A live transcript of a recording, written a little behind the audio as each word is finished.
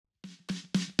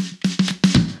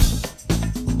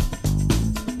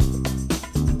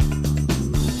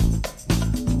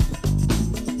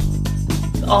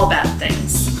all bad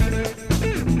things.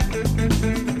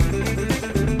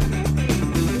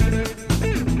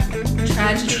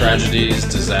 Tragedies,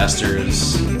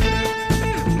 disasters.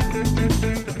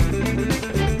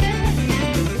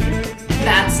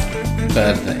 That's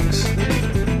Bad things.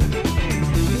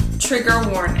 trigger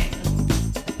warning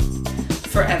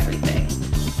for everything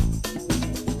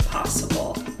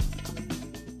possible.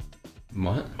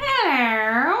 What?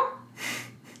 Hello.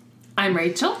 I'm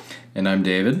Rachel, And I'm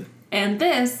David. and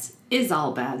this is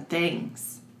All Bad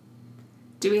Things.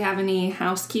 Do we have any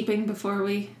housekeeping before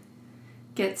we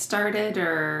get started,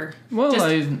 or Well,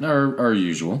 just our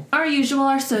usual. our usual,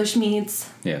 our social medias?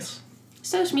 Yes.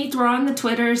 Social medias, we're on the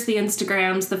Twitters, the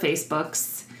Instagrams, the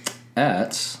Facebooks.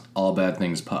 At All Bad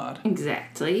Things Pod.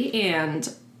 Exactly,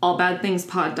 and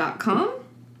allbadthingspod.com.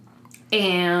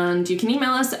 And you can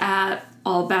email us at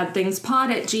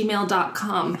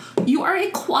allbadthingspod@gmail.com. You are a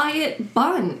quiet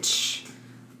bunch,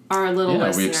 our little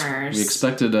listeners. We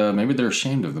expected maybe they're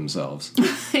ashamed of themselves.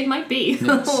 They might be a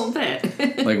little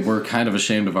bit. Like, we're kind of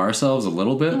ashamed of ourselves a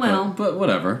little bit. Well, but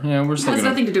whatever. Yeah, we're It still has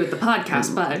gonna... nothing to do with the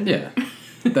podcast, bud. Yeah.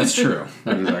 That's true.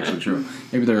 That is actually true.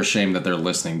 Maybe they're ashamed that they're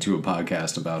listening to a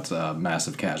podcast about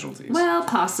massive casualties. Well,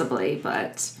 possibly,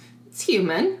 but it's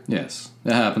human. Yes,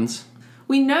 it happens.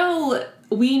 We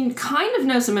kind of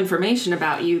know some information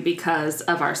about you because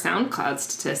of our SoundCloud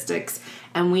statistics,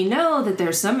 and we know that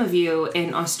there's some of you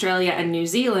in Australia and New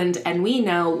Zealand, and we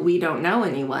know we don't know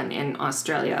anyone in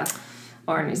Australia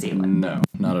or New Zealand. No,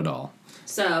 not at all.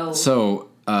 So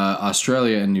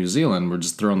Australia and New Zealand, we're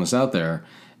just throwing this out there.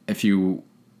 If you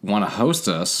want to host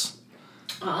us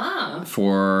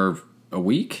for a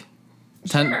week,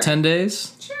 Sure. 10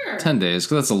 days? Sure. 10 days,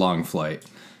 because that's a long flight.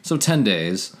 So 10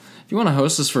 days. If you want to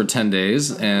host us for 10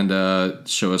 days and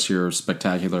show us your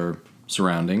spectacular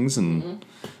surroundings, and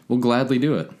we'll gladly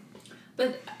do it.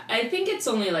 But I think it's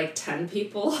only like 10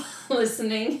 people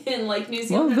listening in like New Well,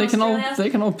 Zealand they and can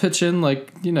Australia. all pitch in,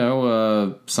 like,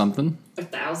 something.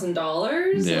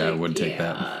 $1,000? Yeah, Like, it would take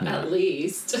that. Yeah. At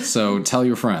least. So tell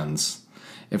your friends.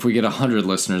 If we get 100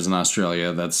 listeners in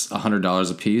Australia, that's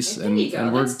 $100 a piece. There you go.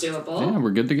 and we're, That's doable. yeah,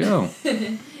 we're good to go.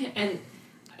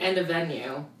 And a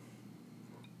venue.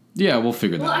 Yeah, we'll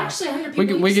figure that Well, out. actually, 100 We people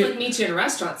could- would we just could- like meet you in a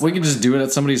restaurant We somewhere. could just do it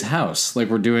at somebody's house, like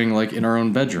we're doing like in our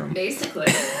own bedroom. Basically.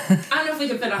 I don't know if we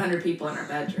could fit 100 people in our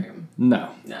bedroom. No,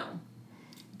 No.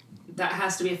 That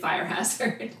has to be a fire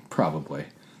hazard. probably.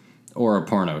 Or a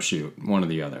porno shoot, one or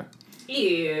the other.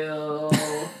 Ew.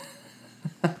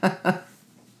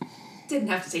 Didn't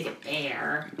have to take it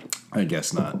there. I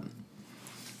guess not.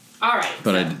 All right.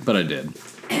 But I did.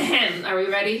 Are we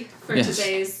ready for Yes.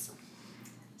 today's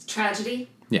tragedy?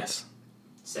 Yes.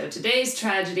 So today's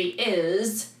tragedy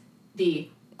is the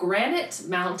Granite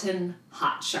Mountain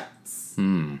Hot Shots.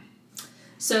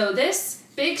 So this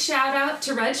big shout out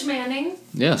to Reg Manning.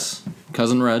 Yes.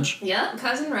 Cousin Reg. Yeah,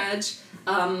 cousin Reg,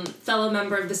 fellow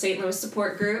member of the St. Louis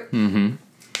support group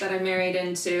that I married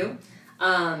into,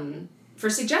 for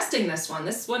suggesting this one.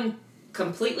 This one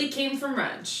completely came from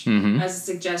Reg as a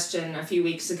suggestion a few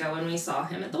weeks ago when we saw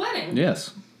him at the wedding.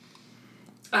 Yes.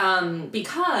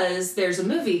 Because there's a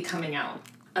movie coming out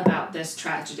about this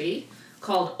tragedy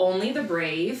called Only the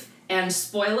Brave. And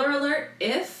spoiler alert,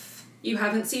 if you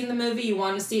haven't seen the movie, you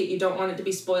want to see it, you don't want it to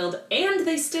be spoiled, and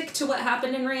they stick to what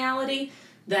happened in reality,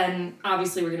 then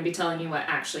obviously we're going to be telling you what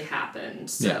actually happened.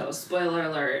 So, Yeah. spoiler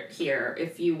alert here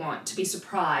if you want to be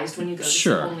surprised when you go to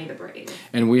Sure. see Only the Brave.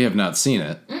 And we have not seen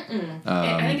it.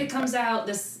 I think it comes out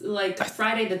this,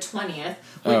 Friday the 20th.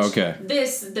 Which Oh, okay.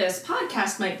 This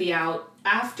podcast might be out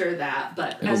after that,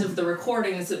 but as of the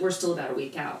recording, we're still about a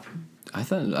week out. I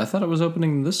thought it was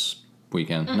opening this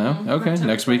weekend. No? Okay. October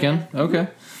Next weekend? 20th.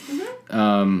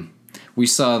 Okay. We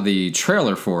saw the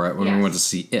trailer for it when we Yes. went to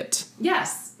see It.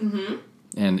 Yes. Mm-hmm.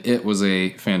 And It was a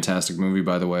fantastic movie,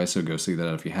 by the way, so go see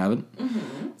that if you haven't.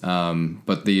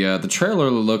 But the trailer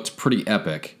looked pretty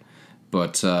epic.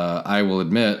 But I will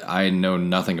admit, I know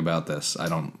nothing about this. I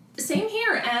don't... Same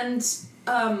here, and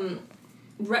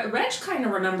Reg kind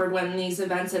of remembered when these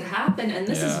events had happened, and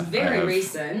this Yeah, is I very have.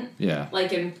 recent. Yeah.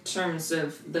 Like in terms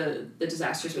of the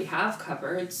disasters we have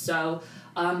covered. So,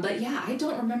 but yeah, I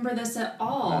don't remember this at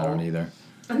all. I don't either.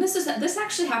 And this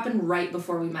actually happened right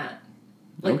before we met.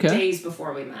 Like Okay. days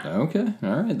before we met. Okay.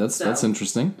 All right. That's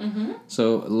interesting.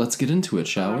 So let's get into it,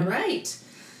 shall All we? right.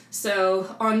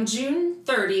 So on June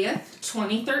 30th,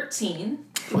 2013,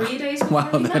 3 days before Wow,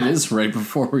 we that met. is right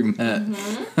before we met.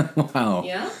 Wow.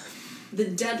 Yeah. The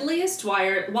deadliest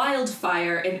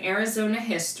wildfire in Arizona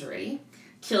history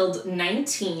killed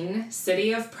 19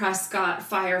 City of Prescott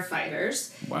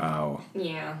firefighters. Wow.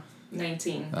 Yeah,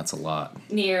 19. That's a lot.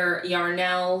 Near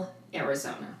Yarnell,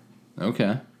 Arizona.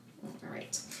 Okay. All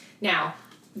right. Now,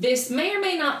 this may or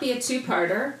may not be a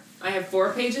two-parter. I have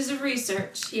 4 pages of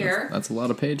research here. That's a lot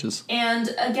of pages.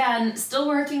 And again, still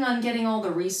working on getting all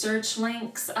the research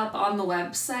links up on the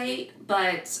website,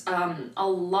 but a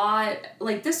lot,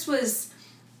 like there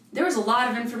was a lot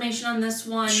of information on this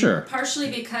one. Sure. Partially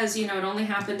because, it only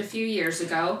happened a few years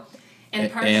ago.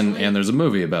 And partially... And there's a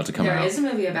movie about to come out. There is a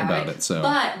movie about it. So.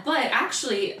 But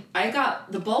actually, I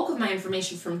got the bulk of my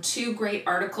information from 2 great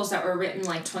articles that were written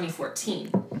like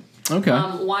 2014. Okay.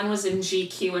 One was in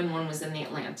GQ and one was in The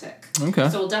Atlantic. Okay.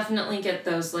 So we'll definitely get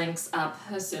those links up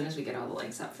as soon as we get all the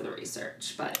links up for the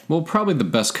research. But well, probably the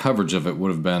best coverage of it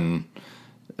would have been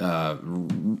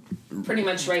pretty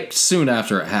much right soon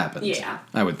after it happened. Yeah.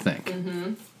 I would think.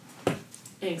 Mm-hmm.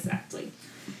 Exactly.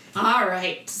 All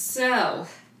right. So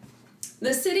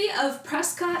the city of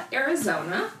Prescott,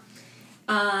 Arizona,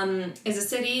 is a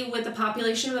city with a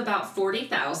population of about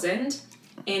 40,000.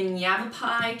 In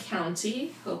Yavapai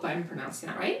County, hope I'm pronouncing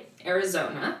that right,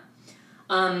 Arizona.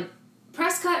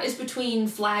 Prescott is between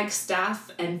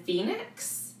Flagstaff and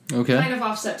Phoenix. Okay. Kind of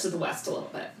offset to the west a little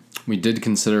bit. We did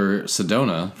consider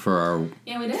Sedona for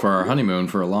our honeymoon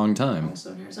for a long time.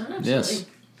 Also in Arizona, absolutely. Yes.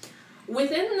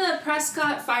 Within the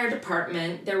Prescott Fire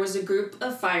Department, there was a group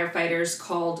of firefighters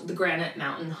called the Granite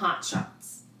Mountain Hotshots.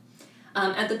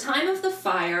 At the time of the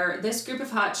fire, this group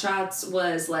of hotshots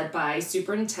was led by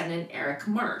Superintendent Eric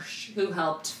Marsh, who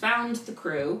helped found the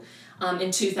crew in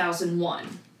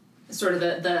 2001. Sort of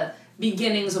the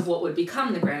beginnings of what would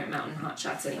become the Granite Mountain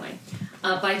Hotshots anyway.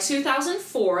 By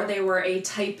 2004, they were a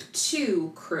Type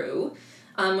 2 crew,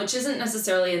 which isn't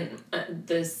necessarily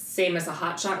the same as a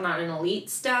hotshot, not an elite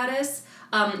status,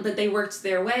 but they worked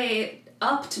their way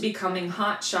up to becoming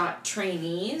hotshot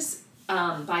trainees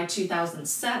by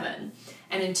 2007.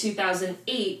 And in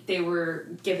 2008, they were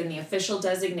given the official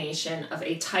designation of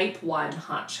a Type 1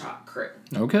 hotshot crew.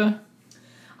 Okay.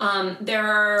 There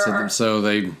are... So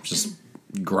they just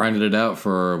grinded it out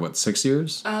for, 6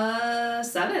 years?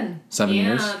 7. 7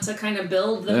 years? Yeah, to kind of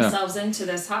build themselves into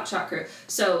this hotshot crew.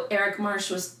 So Eric Marsh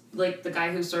was like the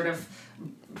guy who sort of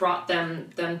brought them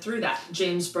through that.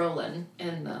 James Brolin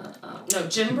and the...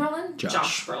 Jim Brolin?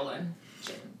 Josh Brolin.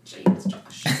 James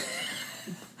Josh.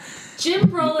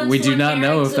 Jim Brolin. We do not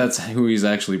know if that's who he's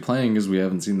actually playing because we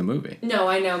haven't seen the movie. No,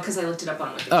 I know because I looked it up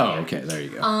on Wikipedia. Oh, okay, there you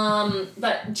go.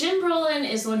 But Jim Brolin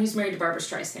is the one who's married to Barbara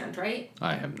Streisand, right?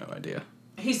 I have no idea.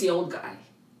 He's the old guy.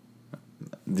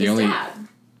 His dad.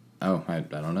 Oh, I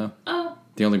don't know. Oh.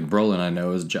 The only Brolin I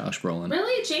know is Josh Brolin.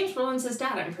 Really? James Brolin's his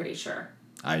dad, I'm pretty sure.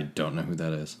 I don't know who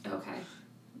that is. Okay.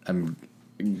 I'm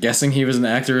guessing he was an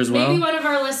actor as well. Maybe one of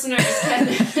our listeners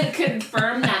can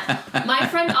confirm that. My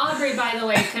friend Aubrey, by the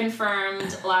way,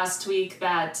 confirmed last week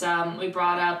that we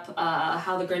brought up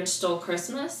How the Grinch Stole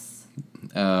Christmas.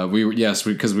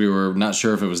 Because we were not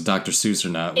sure if it was Dr. Seuss or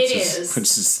not. Which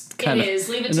is kind of... It is.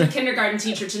 Leave it to the kindergarten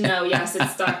teacher to know, yes,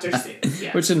 it's Dr. Seuss.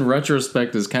 Yes. Which in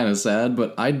retrospect is kind of sad,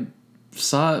 but I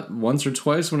saw it once or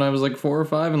twice when I was 4 or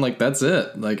 5, and that's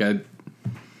it. I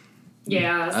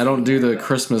don't do the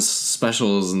Christmas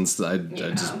specials, and I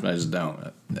just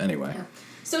don't. Anyway. Yeah.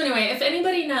 So anyway, if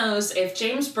anybody knows if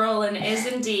James Brolin is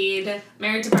indeed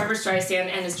married to Barbara Streisand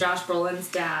and is Josh Brolin's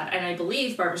dad, and I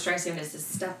believe Barbara Streisand is his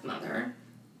stepmother,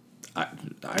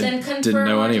 then confirm didn't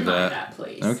know any of that,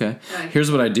 please. Okay.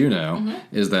 Here's what I do know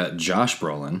is that Josh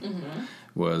Brolin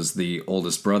was the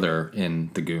oldest brother in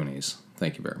The Goonies.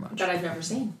 Thank you very much. That I've never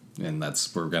seen. And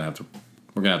we're gonna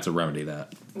have to remedy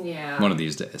that. Yeah. One of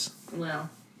these days. Well.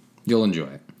 You'll enjoy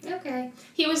it. Okay.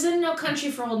 He was in No Country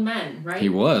for Old Men, right? He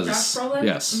was. Josh Brolin?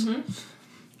 Yes.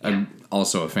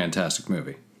 Also a fantastic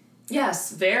movie.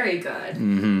 Yes, very good.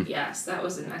 Mm-hmm. Yes, that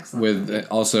was an excellent movie.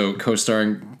 Also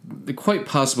co-starring quite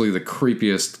possibly the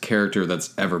creepiest character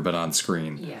that's ever been on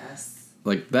screen. Yes.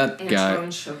 That Antone guy.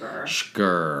 Sugar.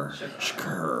 Sugar.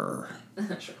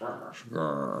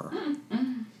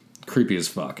 Creepy as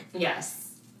fuck.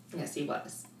 Yes. Yes, he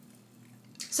was.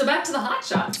 So back to the hot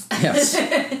shots. Yes.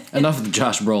 Enough of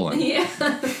Josh Brolin. Yeah.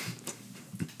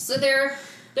 So there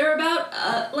are about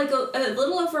a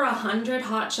little over 100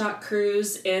 hotshot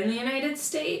crews in the United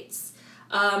States.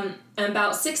 And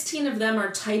about 16 of them are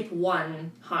Type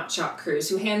 1 hotshot crews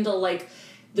who handle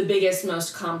the biggest,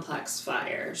 most complex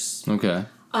fires. Okay.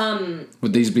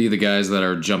 Would these be the guys that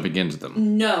are jumping into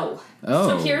them? No. Oh,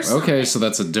 so here's okay, so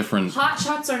that's a different...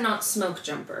 Hotshots are not smoke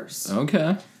jumpers.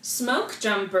 Okay. Smoke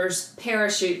jumpers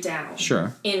parachute down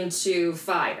into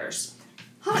fires.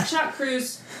 Hotshot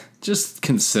crews Just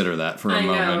consider that for a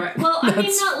moment. I know, right? Well, I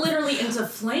mean, not literally into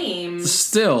flames.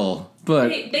 Still, but...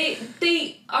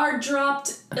 They are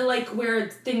dropped, like, where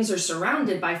things are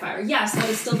surrounded by fire. Yes, that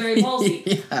is still very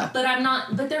ballsy. Yeah. But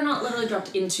they're not literally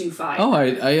dropped into fire. Oh,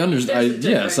 I understand.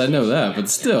 Yes, I know that, but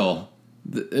still,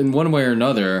 in one way or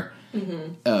another,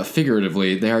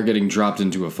 figuratively, they are getting dropped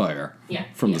into a fire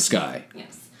from the sky.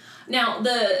 Yes. Now,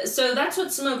 so that's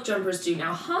what smoke jumpers do.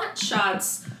 Now, hot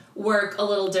shots work a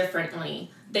little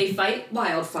differently. They fight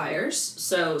wildfires,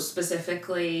 so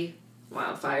specifically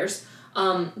wildfires.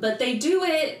 But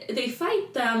they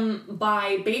fight them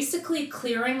by basically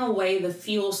clearing away the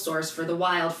fuel source for the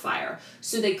wildfire.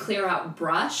 So they clear out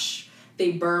brush,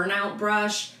 they burn out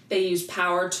brush, they use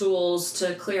power tools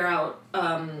to clear out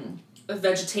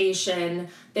vegetation,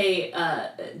 they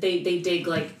dig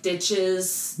like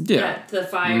ditches at the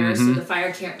fire so the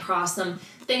fire can't cross them,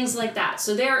 things like that.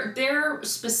 So their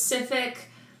specific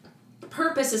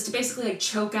purpose is to basically like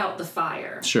choke out the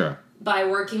fire. Sure. By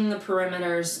working the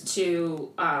perimeters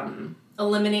to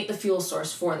eliminate the fuel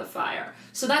source for the fire.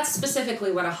 So that's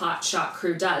specifically what a hot shot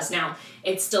crew does. Now,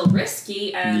 it's still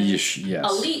risky and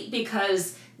elite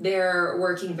because they're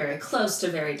working very close to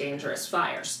very dangerous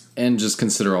fires. And just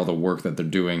consider all the work that they're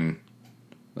doing,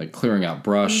 like clearing out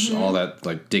brush, all that,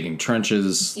 like digging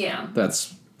trenches. Yeah.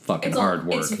 That's fucking hard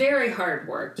work. It's very hard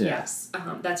work, yes.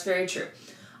 That's very true.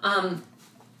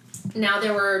 Now,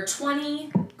 there were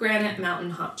 20 Granite Mountain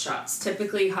hot shots.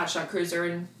 Typically, hot shot crews are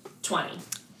in 20.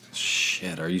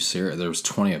 Shit, are you serious? There was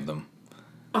 20 of them.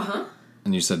 Uh-huh.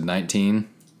 And you said 19?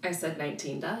 I said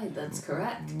 19 died. That's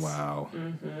correct. Wow.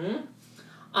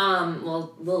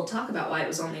 Well, we'll talk about why it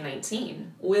was only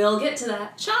 19. We'll get to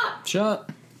that.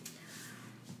 Shot.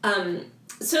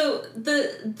 So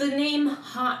the name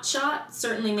Hot Shot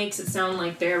certainly makes it sound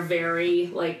like they're very,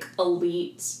 like,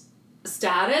 elite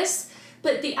status.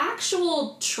 But the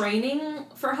actual training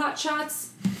for hot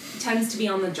shots tends to be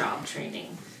on the job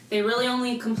training. They really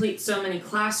only complete so many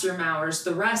classroom hours.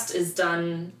 The rest is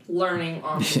done learning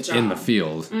on the job. In the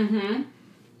field.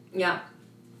 Yeah.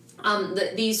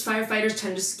 These firefighters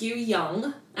tend to skew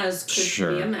young, as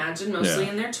could be imagined, mostly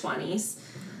in their 20s.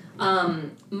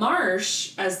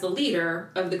 Marsh, as the leader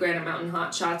of the Granite Mountain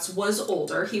Hot Shots, was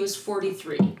older. He was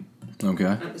 43 at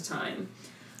the time.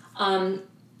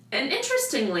 And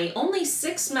interestingly, only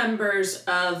 6 members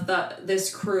of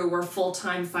this crew were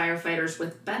full-time firefighters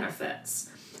with benefits.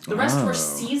 The rest were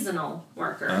seasonal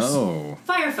workers. Oh.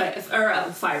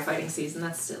 Firefighting season.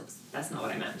 That's not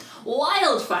what I meant.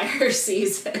 Wildfire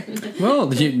season.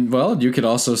 Well, you could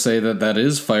also say that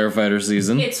is firefighter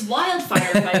season. It's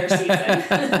wildfire season.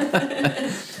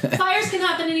 Fires can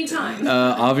happen anytime.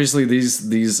 Obviously,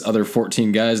 these other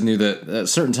 14 guys knew that at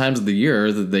certain times of the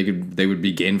year that they would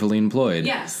be gainfully employed.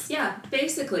 Yes, yeah,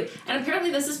 basically. And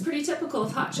apparently this is pretty typical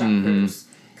of hot shot crews.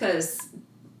 Because,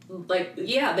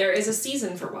 there is a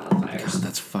season for wildfires. God,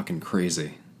 that's fucking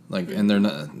crazy. And they're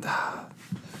not...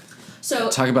 So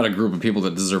talk about a group of people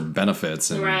that deserve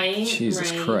benefits. And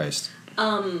Jesus Christ.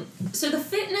 So the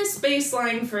fitness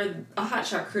baseline for a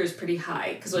hotshot crew is pretty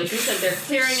high because, like you said, they're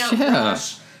clearing out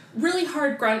brush, really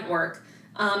hard grunt work.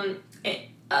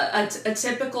 A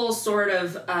typical sort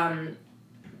of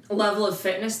level of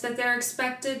fitness that they're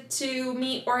expected to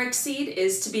meet or exceed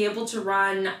is to be able to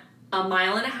run 1.5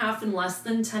 miles in less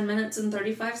than 10 minutes and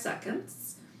 35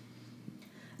 seconds.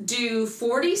 Do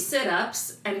 40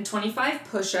 sit-ups and 25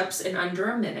 push-ups in under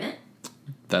a minute.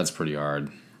 That's pretty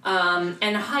hard.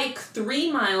 And hike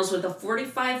 3 miles with a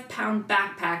 45-pound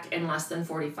backpack in less than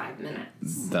 45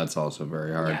 minutes. That's also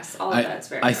very hard. Yes, all of that's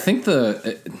very hard. I think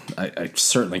I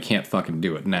certainly can't fucking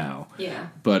do it now. Yeah.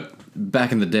 But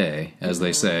back in the day, as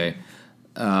they say,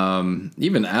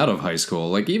 even out of high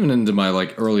school, even into my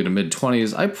early to mid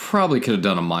 20s, I probably could have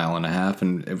done 1.5 miles,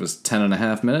 and it was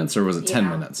 10.5 minutes, or was it 10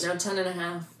 minutes? No,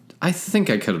 10.5. I think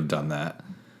I could have done that.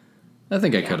 I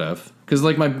think I could have, because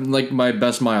my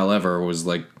best mile ever was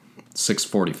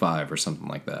 6:45 or something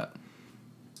like that.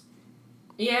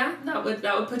 Yeah, that would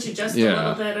put you just a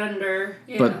little bit under.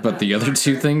 Yeah, but the other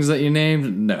two things that you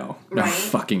named, no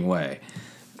fucking way.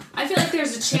 I feel like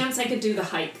there's a chance I could do the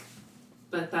hike,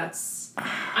 but that's.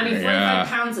 45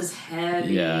 pounds is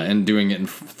heavy. Yeah, and doing it in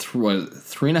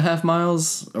 3.5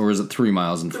 miles, or is it 3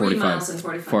 miles and 45? 3 miles and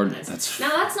 45 minutes. Now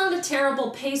that's not a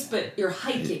terrible pace, but you're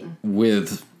hiking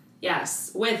with.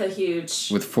 Yes, with a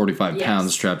huge. With 45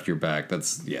 pounds strapped to your back.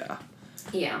 That's Yeah.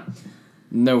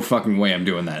 No fucking way I'm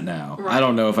doing that now. Right. I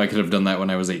don't know if I could have done that when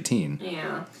I was 18.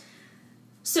 Yeah.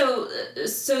 So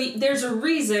there's a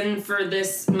reason for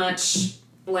this much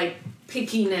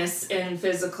pickiness and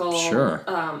physical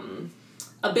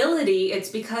ability. It's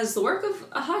because the work of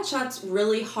a hotshot's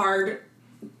really hard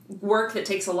work that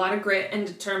takes a lot of grit and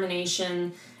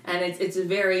determination, and it's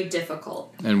very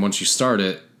difficult. And once you start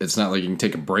it, it's not like you can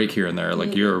take a break here and there.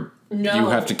 Like you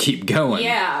have to keep going.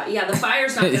 Yeah, the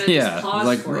fire's not going to just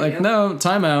pause for you. No,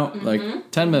 time out.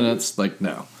 Like 10 minutes. Like,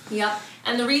 no. Yep.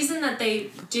 And the reason that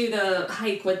they do the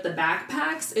hike with the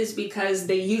backpacks is because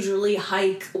they usually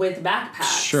hike with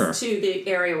backpacks to the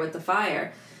area with the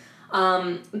fire.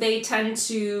 They tend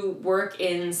to work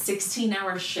in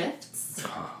 16-hour shifts,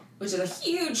 which is a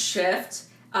huge shift,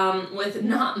 with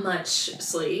not much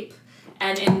sleep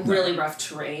and in really rough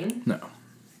terrain. No.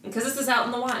 Because this is out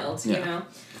in the wild, you know?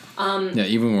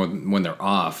 Even when they're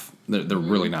off, they're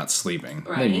really not sleeping.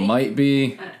 Right. They might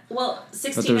be.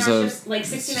 16 hours,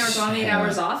 16 hours on, 8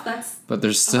 hours off, that's... But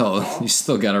there's still, you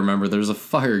still gotta remember there's a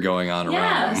fire going on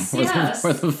around them. Yes.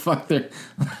 Where the fuck they're,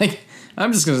 like,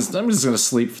 I'm just gonna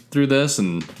sleep through this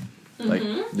and, like,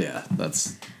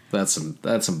 that's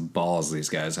some balls these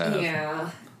guys have.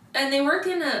 Yeah. And they work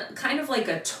in a kind of like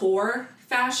a tour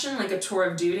fashion, like a tour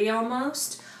of duty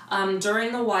almost.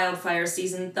 During the wildfire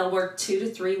season, they'll work 2 to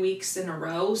 3 weeks in a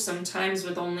row, sometimes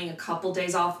with only a couple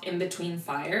days off in between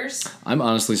fires. I'm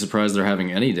honestly surprised they're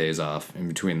having any days off in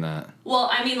between that. Well,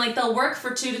 I mean, like, they'll work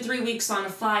for 2 to 3 weeks on a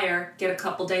fire, get a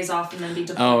couple days off, and then be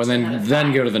deployed. Oh, and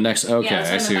then go to the next. Okay,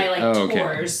 I see. By, like,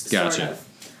 tours, gotcha. Sort of.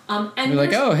 And you're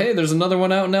like, oh, hey, there's another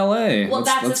one out in L.A. Well,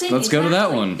 that's the thing. Let's go to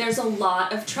that one. There's a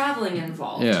lot of traveling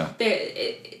involved. Yeah.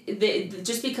 They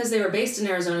just because they were based in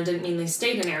Arizona didn't mean they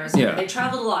stayed in Arizona. Yeah. They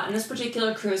traveled a lot, and this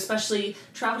particular crew especially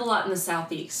traveled a lot in the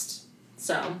southeast.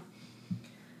 So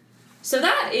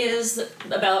that is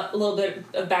about a little bit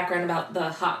of background about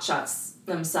the hot shots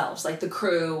themselves, like the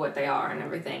crew, what they are, and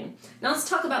everything. Now let's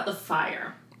talk about the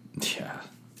fire. Yeah.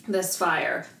 This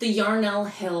fire, the Yarnell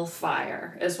Hill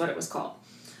Fire, is what it was called.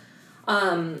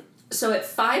 So at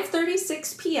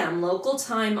 5:36 p.m. local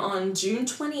time on June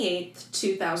 28th,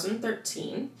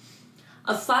 2013,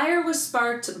 a fire was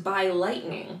sparked by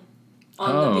lightning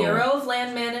on the Bureau of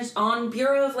Land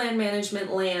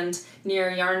Management land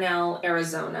near Yarnell,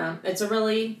 Arizona. It's a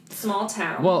really small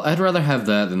town. Well, I'd rather have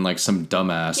that than like some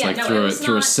dumbass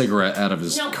threw a cigarette out of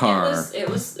his car. It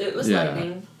was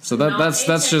lightning. So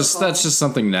that's just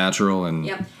something natural and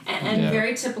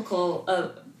very typical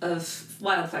of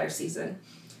wildfire season.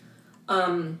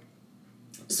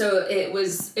 So it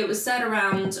was set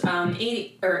around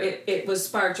 80, or it was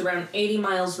sparked around 80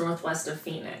 miles northwest of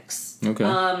Phoenix.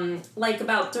 Okay. Like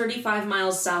about 35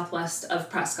 miles southwest of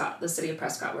Prescott, the city of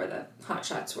Prescott, where the hot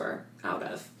shots were out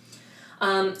of.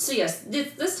 So yes,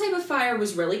 this type of fire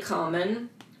was really common,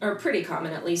 or pretty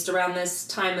common at least, around this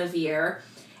time of year.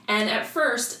 And at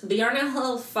first, the Yarnell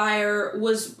Hill Fire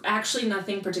was actually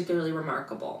nothing particularly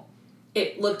remarkable.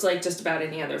 It looked like just about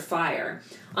any other fire.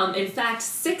 In fact,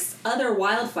 6 other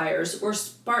wildfires were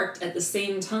sparked at the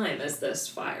same time as this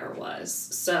fire was.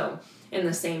 So, in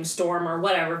the same storm or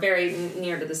whatever, very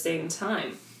near to the same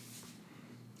time.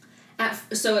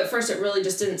 So at first it really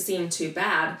just didn't seem too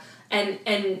bad.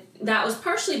 And that was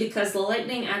partially because the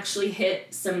lightning actually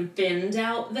hit some thinned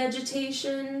out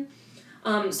vegetation.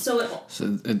 So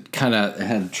it kind of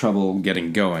had trouble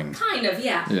getting going. Kind of,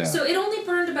 yeah. So it only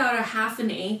burned about a half an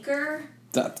acre.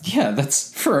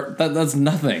 That's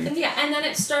nothing. And then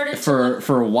it started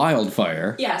for a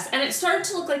wildfire. Yes, and it started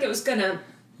to look like it was gonna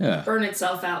burn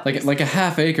itself out. Like a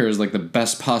half acre is like the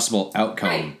best possible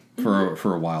outcome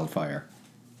for a wildfire.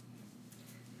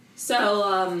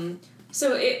 So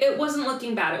it wasn't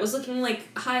looking bad. It was looking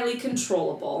like highly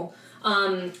controllable.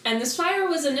 And this fire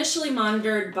was initially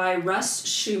monitored by Russ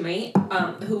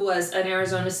Shoemate, who was an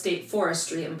Arizona State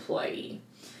Forestry employee.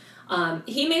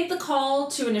 He made the call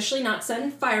to initially not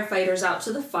send firefighters out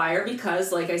to the fire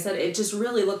because, like I said, it just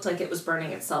really looked like it was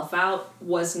burning itself out.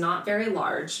 Was not very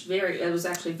large. It was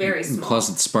actually very small. Plus,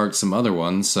 it sparked some other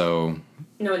ones, so...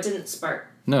 No, it didn't spark.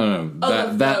 No.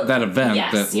 That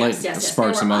event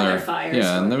sparked some other fires.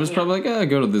 Yeah, and there was probably like,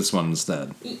 go to this one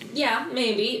instead. Yeah,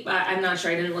 maybe. I'm not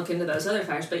sure. I didn't look into those other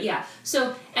fires, but yeah.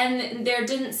 So, and there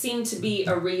didn't seem to be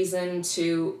a reason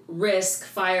to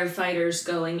risk firefighters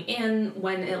going in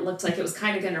when it looked like it was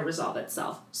kind of going to resolve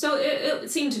itself. So it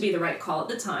seemed to be the right call at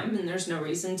the time, and there's no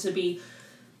reason to be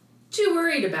too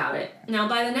worried about it. Now,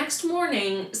 by the next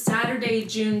morning, Saturday,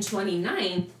 June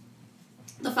 29th,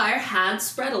 the fire had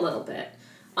spread a little bit.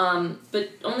 But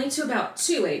only to about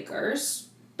 2 acres,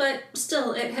 but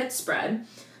still it had spread.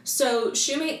 So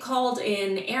Shoemate called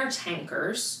in air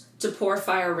tankers to pour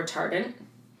fire retardant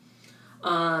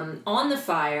on the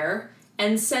fire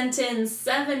and sent in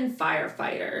 7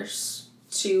 firefighters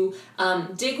to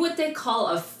dig what they call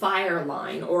a fire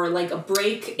line, or like a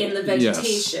break in the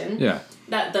vegetation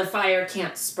that the fire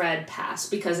can't spread past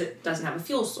because it doesn't have a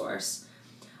fuel source.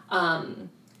 And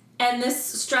this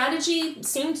strategy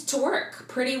seemed to work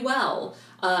pretty well.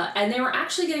 And they were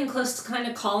actually getting close to kind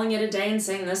of calling it a day and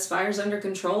saying this fire's under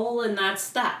control, and that's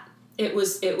that. It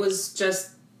was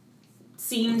just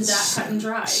seemed that cut and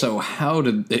dry. So how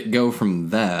did it go from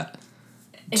that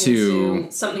into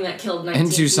something that killed 19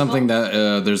 into people? something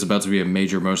that there's about to be a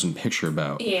major motion picture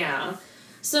about? Yeah.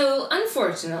 So,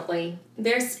 unfortunately,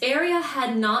 this area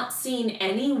had not seen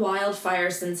any wildfire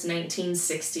since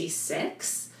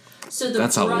 1966. So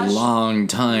That's a long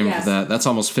time Yes. for that. That's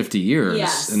almost 50 years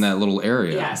Yes. in that little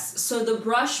area. Yes. So the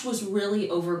brush was really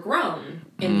overgrown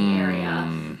in the area.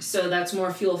 So that's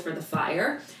more fuel for the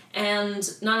fire. And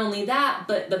not only that,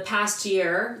 but the past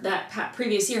year,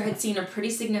 previous year, had seen a pretty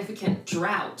significant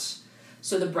drought.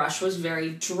 So the brush was very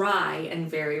dry and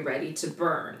very ready to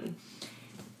burn.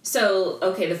 So,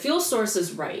 okay, the fuel source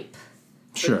is ripe.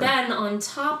 Sure. But then on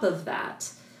top of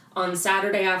that, on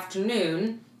Saturday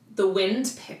afternoon, the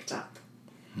wind picked up.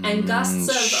 And gusts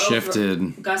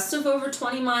of over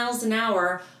 20 miles an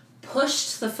hour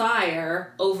pushed the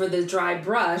fire over the dry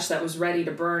brush that was ready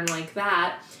to burn like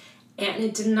that. And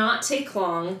it did not take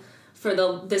long for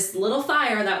this little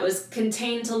fire that was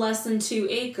contained to less than 2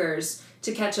 acres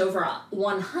to catch over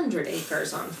 100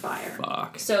 acres on fire.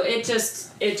 Fuck. So it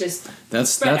just That's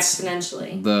spread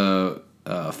exponentially. The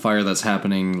fire that's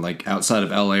happening like outside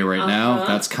of LA right now.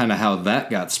 That's kind of how that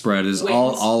got spread. Is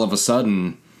all of a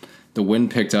sudden the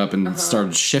wind picked up and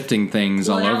started shifting things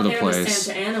all over the place.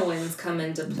 The Santa Ana winds come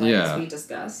into play, as we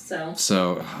discussed.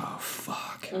 So oh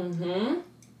fuck.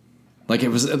 Like it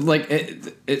was like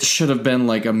it should have been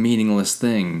like a meaningless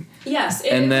thing. Yes.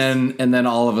 And then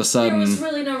all of a sudden there was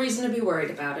really no reason to be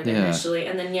worried about it initially,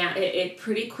 and then it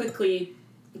pretty quickly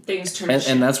things turned.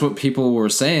 And that's what people were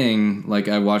saying. Like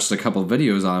I watched a couple of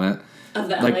videos on it of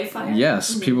the LA fire.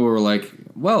 Yes, people were like,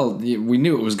 "Well, we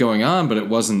knew it was going on, but it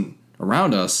wasn't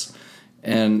around us."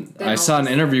 And then I saw an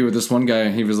interview with this one guy,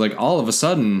 and he was like, "All of a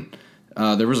sudden,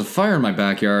 there was a fire in my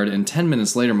backyard, and 10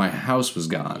 minutes later, my house was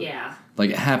gone." Yeah. Like,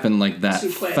 it happened like that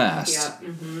Too quick. fast.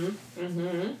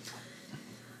 Yeah.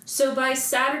 So by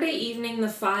Saturday evening, the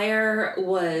fire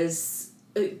was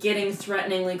getting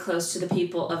threateningly close to the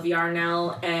people of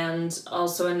Yarnell and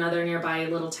also another nearby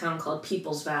little town called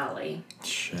Peoples Valley.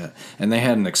 Shit. And they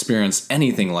hadn't experienced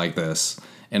anything like this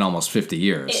in almost 50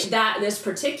 years. This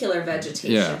particular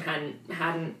vegetation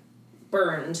hadn't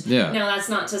burned. Yeah. Now, that's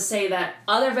not to say that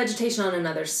other vegetation on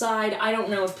another side, I don't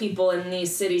know if people in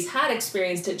these cities had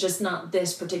experienced it, just not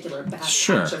this particular patch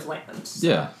of land. So.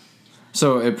 Yeah.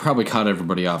 So it probably caught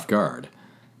everybody off guard.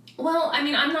 Well, I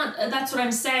mean, that's what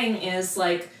I'm saying is,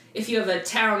 like, if you have a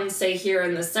town, say, here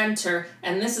in the center,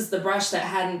 and this is the brush that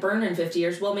hadn't burned in 50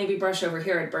 years, well, maybe brush over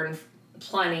here had burned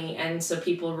plenty, and so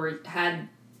people had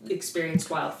experienced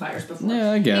wildfires before.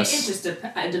 Yeah, I guess. It just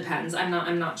it depends.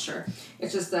 I'm not sure.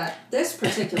 It's just that this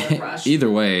particular brush... Either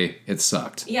way, it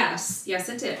sucked. Yes,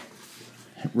 it did.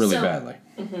 Really badly.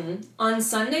 On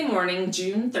Sunday morning,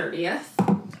 June 30th,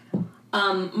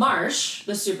 Marsh,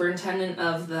 the superintendent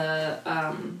of the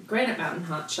Granite Mountain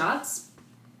Hotshots,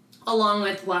 along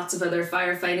with lots of other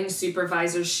firefighting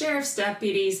supervisors, sheriff's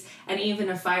deputies, and even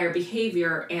a fire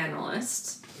behavior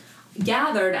analyst,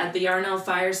 gathered at the Yarnell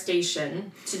Fire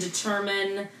Station to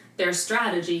determine their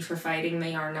strategy for fighting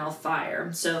the Yarnell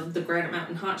fire. So the Granite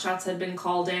Mountain Hotshots had been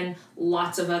called in,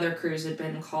 lots of other crews had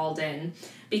been called in,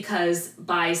 because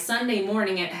by Sunday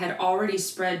morning it had already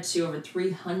spread to over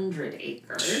 300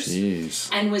 acres. Jeez.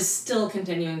 And was still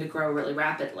continuing to grow really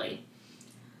rapidly.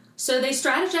 So they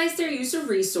strategized their use of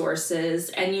resources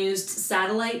and used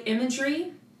satellite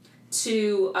imagery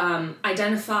to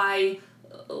identify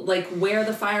like where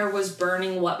the fire was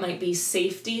burning, what might be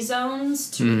safety zones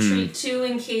to retreat to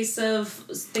in case of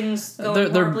things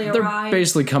going horribly awry. They're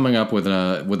basically coming up with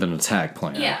an attack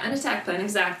plan. Yeah, an attack plan,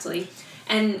 exactly.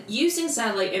 And using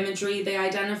satellite imagery, they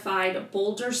identified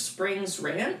Boulder Springs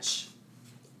Ranch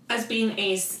as being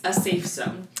a safe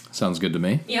zone. Sounds good to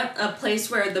me. Yep, a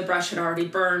place where the brush had already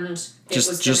burned.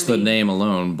 Just the name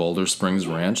alone, Boulder Springs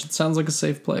Ranch, it sounds like a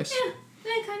safe place. Yeah,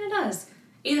 it kind of does.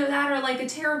 Either that or like a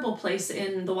terrible place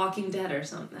in The Walking Dead or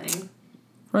something.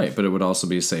 Right, but it would also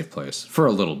be a safe place for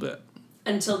a little bit.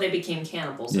 Until they became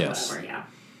cannibals or whatever, yeah.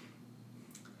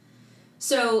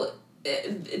 So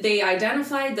they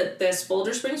identified that this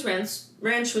Boulder Springs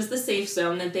Ranch was the safe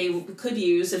zone that they could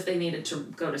use if they needed to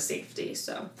go to safety.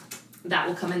 So that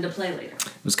will come into play later.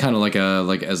 It was kind of like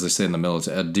as they say in the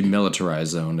military, a demilitarized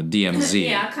zone, a DMZ.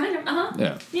 Yeah, kind of.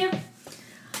 Yeah.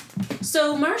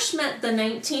 So Marsh met the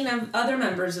 19 other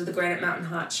members of the Granite Mountain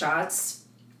Hotshots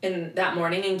in that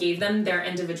morning and gave them their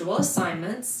individual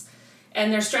assignments.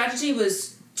 And their strategy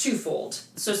was twofold.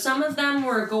 So some of them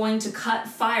were going to cut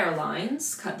fire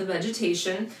lines, cut the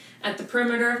vegetation at the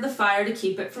perimeter of the fire to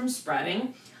keep it from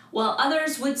spreading, while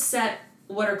others would set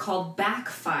what are called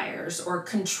backfires or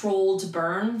controlled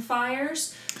burn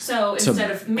fires. So instead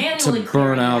of manually to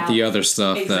burn out the other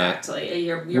stuff exactly, that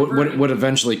you're would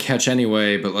eventually catch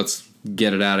anyway, but let's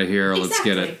get it out of here. Exactly. Let's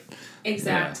get it.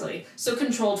 Exactly. Yeah. So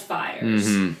controlled fires.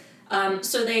 Mm-hmm.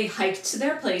 So they hiked to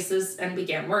their places and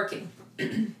began working.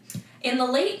 In the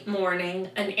late morning,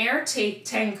 an air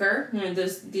tanker,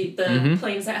 the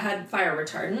planes that had fire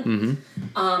retardant,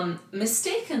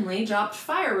 mistakenly dropped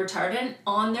fire retardant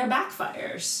on their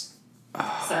backfires.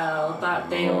 So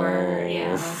thought they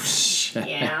were, shit.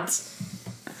 Yeah.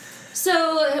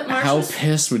 So Marsh how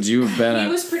pissed would you have been?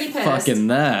 He was pretty pissed. Fucking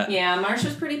that. Yeah, Marsh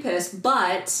was pretty pissed,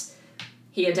 but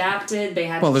he adapted. They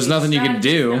had. Well, there's nothing you can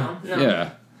do. No.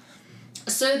 Yeah.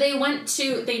 So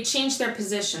they changed their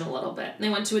position a little bit. They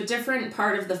went to a different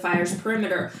part of the fire's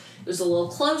perimeter. It was a little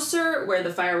closer, where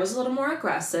the fire was a little more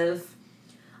aggressive.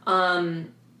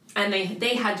 And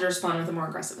they had to respond with a more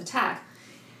aggressive attack.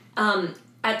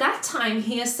 At that time,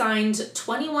 he assigned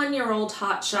 21-year-old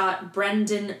hotshot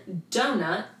Brendan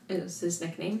Donut, is his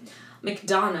nickname,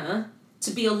 McDonough,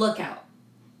 to be a lookout,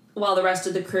 while the rest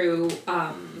of the crew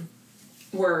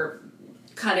were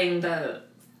cutting the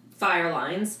fire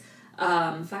lines.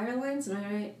 Fire lines, am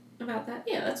I right about that?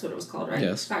 Yeah, that's what it was called, right?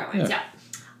 Yes. Fire lines, yeah.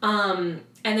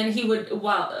 And then he would,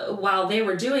 while they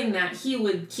were doing that, he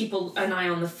would keep an eye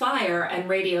on the fire and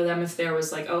radio them if there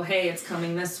was like, oh, hey, it's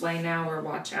coming this way now, or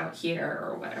watch out here,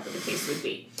 or whatever the case would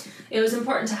be. It was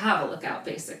important to have a lookout,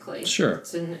 basically. Sure.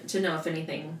 To know if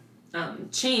anything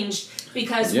changed,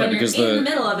 because yeah, when because you're in the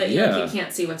middle of it, you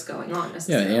can't see what's going on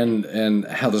necessarily. Yeah, and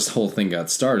how this whole thing got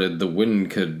started, the wind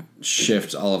could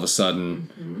shift all of a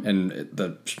sudden, and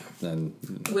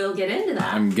we'll get into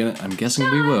that. I'm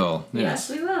guessing we will. Yes,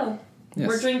 we will. Yes.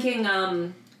 We're drinking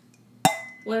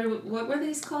what were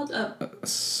these called?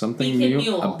 Something Beacon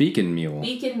mule. A beacon mule.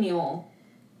 Beacon Mule.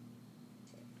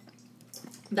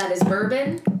 That is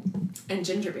bourbon and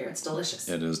ginger beer. It's delicious.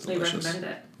 It is delicious. We recommend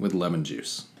it. With lemon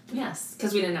juice. Yes,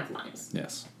 because we didn't have limes.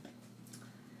 Yes.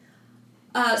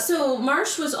 So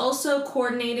Marsh was also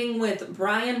coordinating with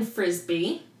Brian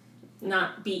Frisbee,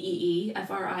 not Beefrisby.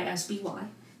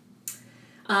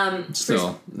 It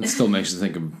still makes you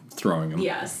think of throwing him.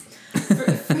 Yes.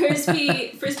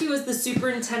 Frisbee was the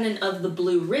superintendent of the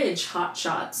Blue Ridge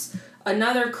Hotshots,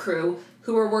 another crew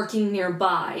who were working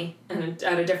nearby and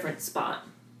at a different spot.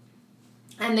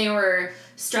 And they were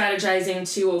strategizing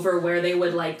over where they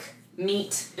would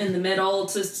meet in the middle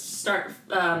to start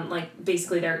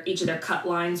basically each of their cut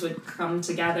lines would come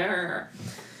together.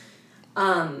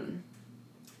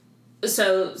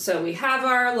 So we have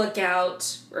our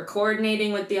lookout, we're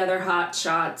coordinating with the other hot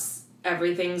shots,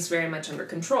 everything's very much under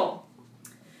control.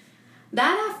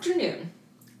 That afternoon,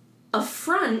 a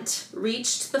front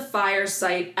reached the fire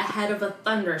site ahead of a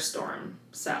thunderstorm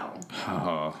cell.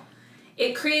 Oh.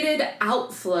 It created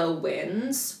outflow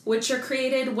winds, which are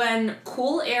created when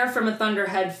cool air from a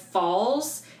thunderhead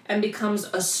falls and becomes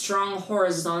a strong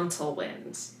horizontal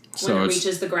wind when it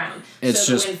reaches the ground. It's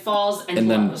so the wind falls and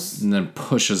blows. And then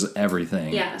pushes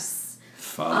everything. Yes.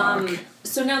 Fuck.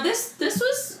 So now this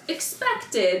was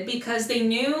expected because they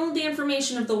knew the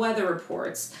information of the weather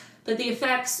reports, but the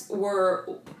effects were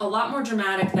a lot more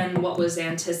dramatic than what was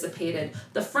anticipated.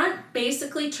 The front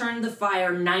basically turned the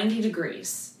fire 90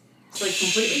 degrees. So it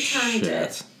completely turned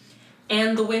it.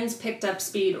 And the winds picked up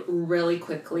speed really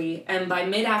quickly. And by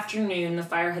mid-afternoon, the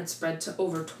fire had spread to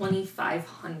over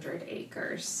 2,500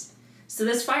 acres. So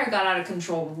this fire got out of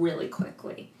control really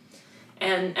quickly.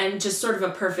 And just sort of a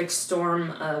perfect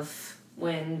storm of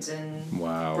wind and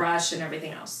brush and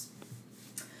everything else.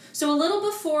 So a little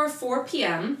before 4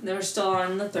 p.m., they were still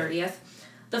on the 30th,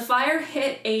 the fire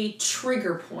hit a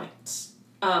trigger point.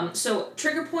 So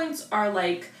trigger points are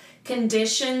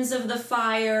conditions of the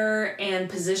fire and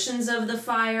positions of the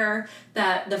fire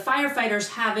that the firefighters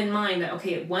have in mind that,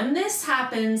 okay, when this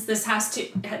happens, this has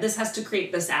to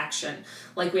create this action.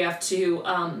 We have to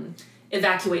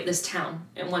evacuate this town,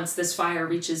 and once this fire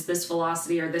reaches this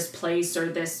velocity or this place or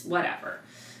this whatever.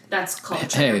 That's called a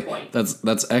trigger point.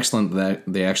 That's excellent that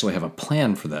they actually have a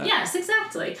plan for that. Yes,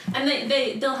 exactly. And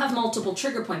they'll have multiple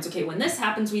trigger points. Okay, when this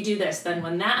happens, we do this. Then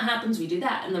when that happens, we do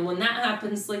that. And then when that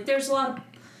happens, there's a lot of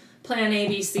plan A,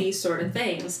 B, C sort of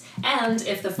things. And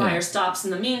if the fire stops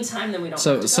in the meantime, then we don't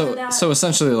have to go to that. So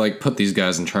essentially, put these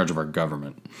guys in charge of our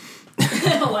government.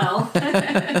 Well,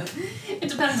 it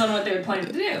depends on what they would plan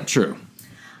to do. True.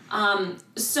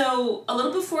 So a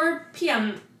little before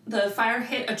PM, the fire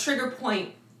hit a trigger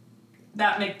point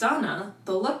that McDonough,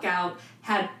 the lookout,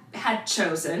 had had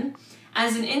chosen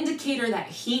as an indicator that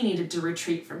he needed to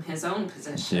retreat from his own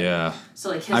position. Yeah. So,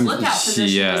 like, his lookout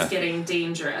position was getting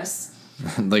dangerous.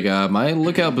 Like, my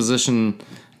lookout position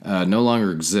no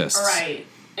longer exists. Right.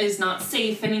 Is not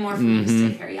safe anymore for me to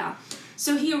stay here, yeah.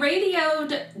 So he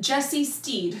radioed Jesse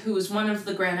Steed, who was one of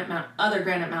the other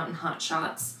Granite Mountain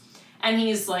hotshots, and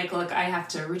he's like, look, I have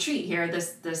to retreat here.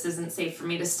 This isn't safe for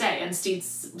me to stay. And Steed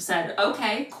said,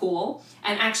 okay, cool.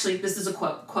 And actually, this is a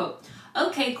quote,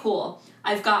 okay, cool.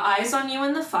 I've got eyes on you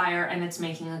in the fire, and it's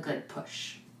making a good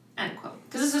push, end quote.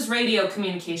 Because this is radio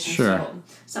communication, so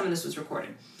some of this was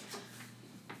recorded.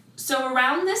 So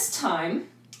around this time,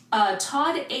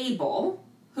 Todd Abel,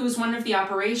 who's one of the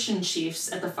operation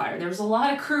chiefs at the fire, there was a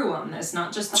lot of crew on this,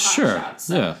 not just the hotshots.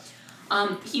 So, yeah.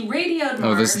 He radioed Marsh.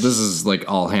 Oh, this is like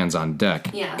all hands on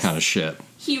deck kind of shit.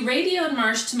 He radioed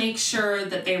Marsh to make sure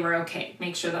that they were okay,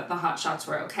 make sure that the hotshots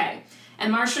were okay.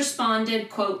 And Marsh responded,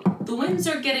 quote, the winds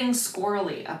are getting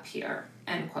squirrely up here,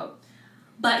 end quote.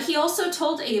 But he also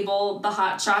told Abel the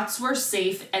hotshots were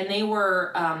safe and they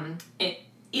were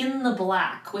in the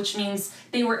black, which means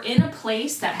they were in a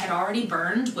place that had already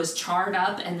burned, was charred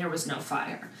up, and there was no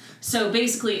fire. So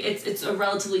basically, it's a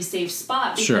relatively safe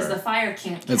spot because the fire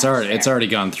can't. It's already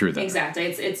gone through that. Exactly,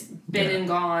 it's been and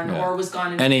gone, or was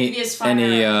gone in the previous fire.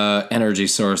 Any energy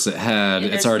source it had,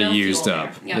 it's already used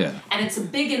up. Yeah, and it's a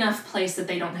big enough place that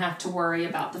they don't have to worry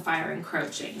about the fire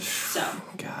encroaching. So.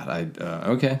 God,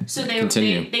 okay. So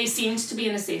they seemed to be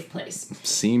in a safe place.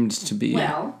 Seemed to be.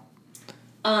 Well,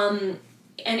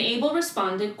 and Abel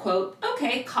responded, quote,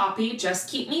 okay, copy, just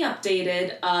keep me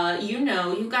updated.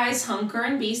 You guys hunker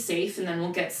and be safe, and then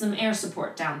we'll get some air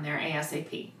support down there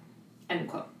ASAP, end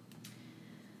quote.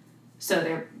 So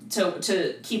they're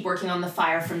to keep working on the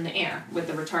fire from the air with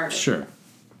the retardant. Sure.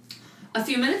 A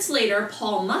few minutes later,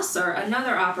 Paul Musser,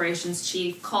 another operations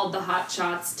chief, called the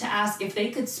hotshots to ask if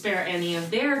they could spare any of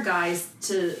their guys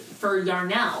for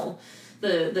Yarnell,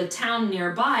 the town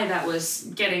nearby that was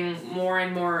getting more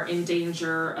and more in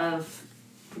danger of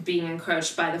being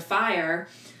encroached by the fire.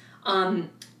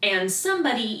 And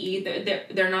somebody, either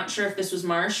they're not sure if this was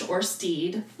Marsh or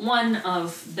Steed, one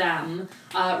of them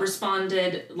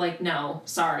responded like, no,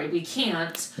 sorry, we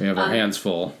can't. We have our hands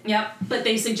full. Yep, but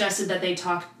they suggested that they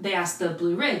asked the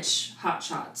Blue Ridge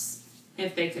hotshots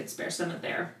if they could spare some of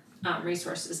their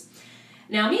resources.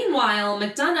 Now, meanwhile,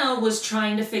 McDonough was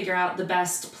trying to figure out the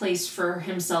best place for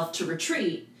himself to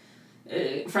retreat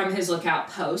from his lookout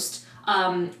post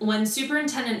when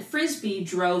Superintendent Frisbee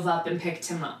drove up and picked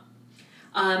him up.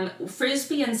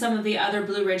 Frisbee and some of the other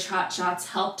Blue Ridge hotshots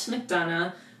helped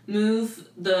McDonough move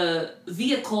the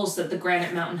vehicles that the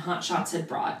Granite Mountain hotshots had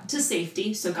brought to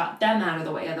safety, so got them out of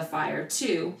the way of the fire,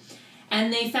 too.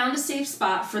 And they found a safe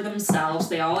spot for themselves.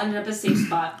 They all ended up a safe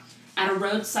spot at a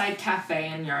roadside cafe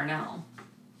in Yarnell.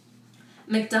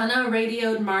 McDonough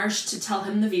radioed Marsh to tell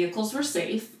him the vehicles were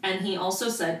safe, and he also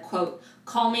said, quote,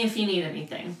 call me if you need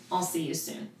anything. I'll see you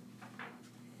soon.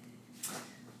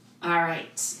 All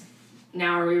right.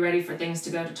 Now are we ready for things to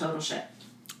go to total shit?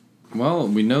 Well,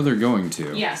 we know they're going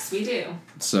to. Yes, we do.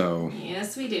 So.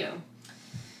 Yes, we do.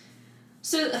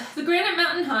 So the Granite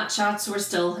Mountain hotshots were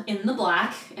still in the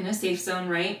black, in a safe zone,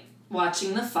 right?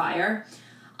 Watching the fire.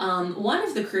 One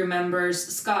of the crew members,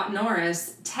 Scott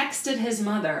Norris, texted his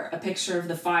mother a picture of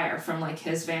the fire from, like,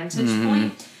 his vantage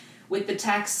point with the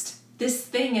text, this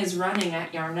thing is running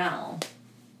at Yarnell.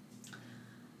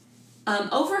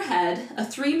 Overhead, a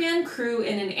 3-man crew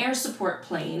in an air support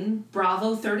plane,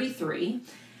 Bravo 33,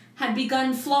 had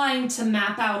begun flying to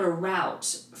map out a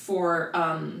route for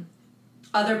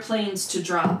other planes to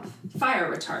drop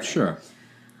fire retardant. Sure.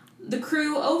 The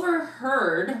crew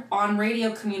overheard on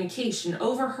radio communication,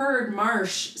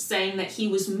 Marsh saying that he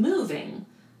was moving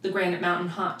the Granite Mountain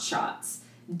hotshots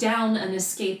down an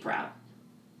escape route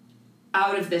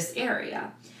out of this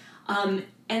area. And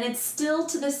it's still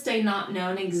to this day not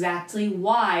known exactly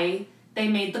why he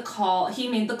made the call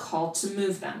to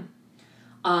move them.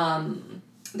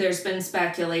 There's been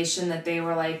speculation that they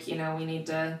were like, we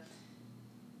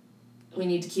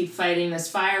need to keep fighting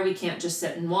this fire. We can't just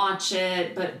sit and watch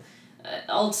it. But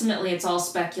ultimately, it's all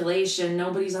speculation.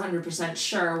 Nobody's 100%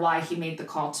 sure why he made the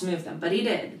call to move them, but he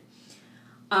did.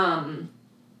 And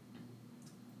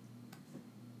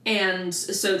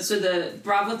so the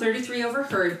Bravo 33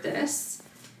 overheard this,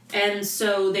 and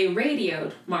so they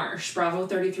radioed Marsh. Bravo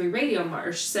 33 radio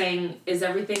Marsh, saying, "Is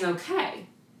everything okay?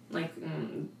 Like,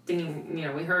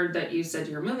 we heard that you said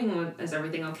you're moving. Is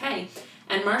everything okay?"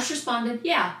 And Marsh responded,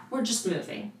 "Yeah, we're just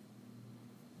moving."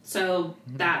 So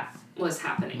that was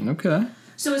happening. Okay.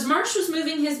 So as Marsh was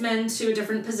moving his men to a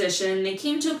different position, they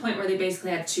came to a point where they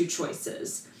basically had two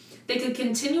choices. They could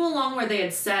continue along where they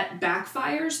had set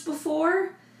backfires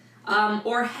before,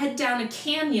 or head down a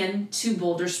canyon to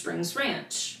Boulder Springs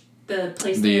Ranch, the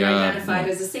place they identified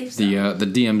as a safe zone. The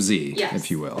DMZ, yes.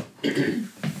 if you will.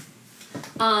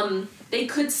 They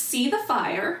could see the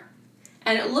fire,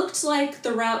 and it looked like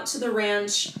the route to the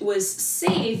ranch was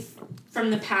safe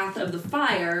from the path of the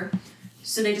fire,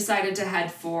 so they decided to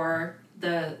head for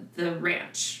the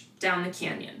ranch down the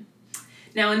canyon.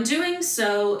 Now, in doing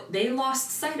so, they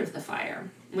lost sight of the fire,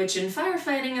 which in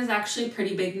firefighting is actually a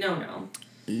pretty big no-no.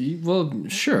 Well,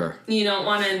 sure. You don't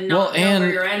want to not know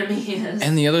where your enemy is.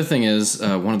 And the other thing is,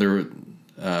 one of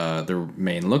their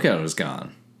main lookout is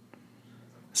gone.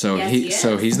 So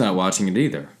so he's not watching it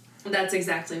either. That's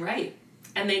exactly right.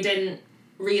 And they didn't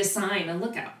reassign a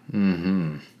lookout.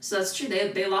 Mm-hmm. So that's true.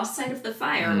 They lost sight of the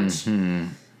fire, which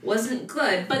wasn't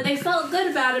good. But they felt good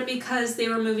about it because they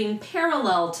were moving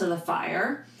parallel to the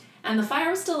fire, and the fire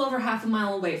was still over half a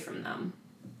mile away from them.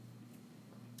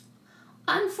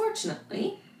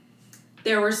 Unfortunately,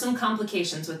 there were some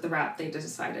complications with the route they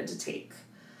decided to take.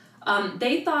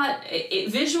 They thought,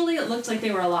 visually it looked like they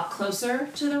were a lot closer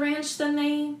to the ranch than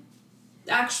they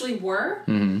actually were.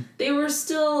 Mm-hmm. They were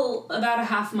still about a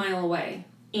half mile away.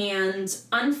 And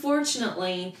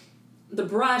unfortunately, the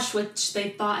brush, which they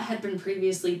thought had been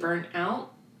previously burnt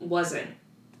out, wasn't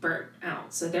burnt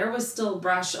out. So there was still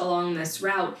brush along this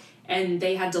route, and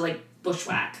they had to,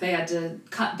 bushwhack. They had to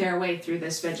cut their way through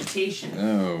this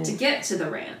vegetation to get to the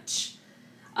ranch.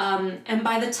 And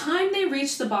by the time they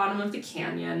reached the bottom of the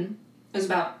canyon,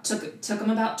 took them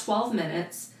about 12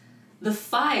 minutes. The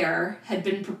fire had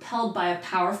been propelled by a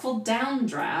powerful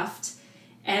downdraft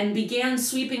and began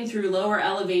sweeping through lower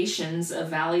elevations of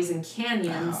valleys and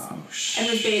canyons, and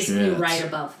was basically right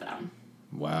above them.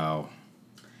 Wow.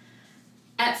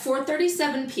 At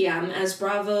 4:37 p.m., as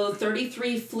Bravo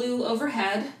 33 flew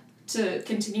overhead to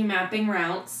continue mapping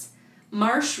routes,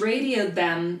 Marsh radioed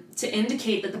them to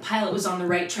indicate that the pilot was on the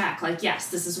right track.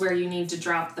 Yes, this is where you need to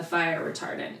drop the fire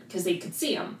retardant, because they could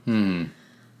see him.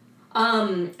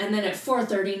 And then at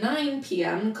 4:39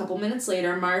 p.m., a couple minutes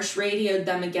later, Marsh radioed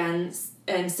them again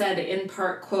and said in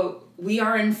part, quote, "We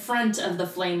are in front of the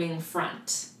flaming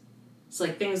front."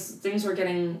 It's things were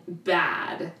getting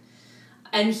bad.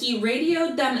 And he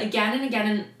radioed them again and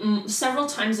again, and several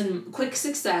times in quick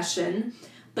succession,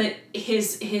 but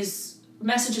his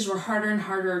messages were harder and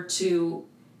harder to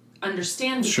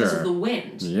understand because of the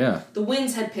wind. Yeah. The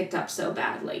winds had picked up so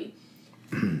badly.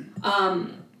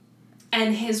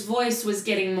 And his voice was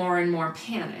getting more and more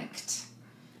panicked.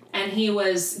 And he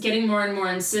was getting more and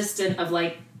more insistent of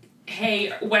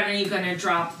hey, when are you going to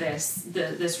drop this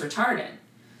retardant?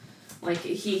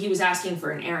 He was asking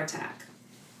for an air attack.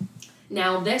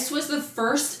 Now, this was the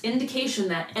first indication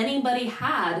that anybody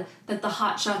had that the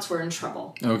hotshots were in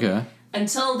trouble. Okay.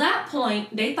 Until that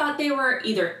point, they thought they were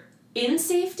either in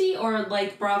safety or,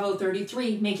 like Bravo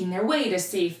 33, making their way to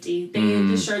safety. They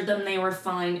assured them they were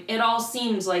fine. It all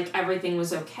seemed like everything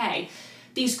was okay.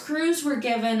 These crews were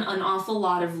given an awful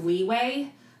lot of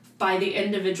leeway by the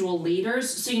individual leaders.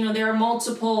 So, there are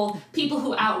multiple people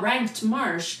who outranked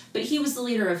Marsh, but he was the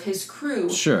leader of his crew.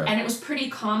 Sure. And it was pretty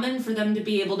common for them to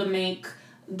be able to make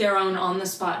their own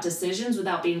on-the-spot decisions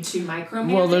without being too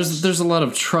micromanaged. Well, there's a lot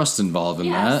of trust involved in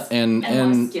that.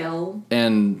 And skill.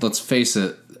 And let's face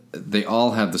it, they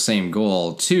all have the same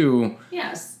goal to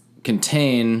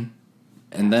contain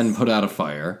and then put out a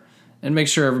fire and make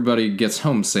sure everybody gets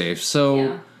home safe.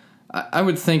 So I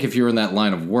would think if you're in that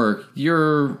line of work,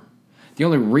 the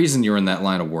only reason you're in that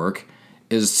line of work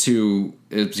is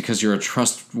because you're a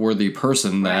trustworthy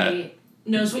person that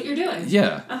knows what you're doing.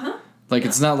 Yeah. Uh-huh.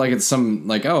 It's not like it's some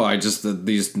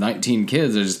these 19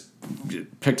 kids, I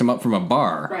just picked them up from a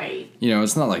bar. Right.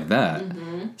 It's not like that.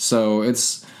 Mm-hmm. So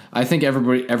I think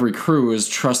every crew is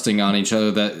trusting on each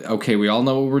other that, okay, we all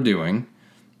know what we're doing,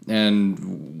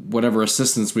 and whatever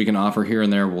assistance we can offer here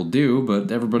and there we'll do,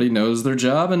 but everybody knows their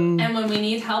job, and when we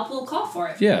need help, we'll call for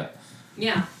it. Yeah.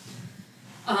 Yeah.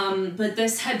 But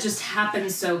this had just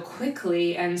happened so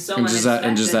quickly and so unexpectedly.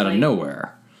 And just out of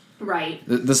nowhere. Right.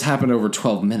 This happened over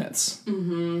 12 minutes.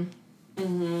 Mm-hmm.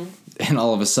 Mm-hmm. And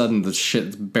all of a sudden, the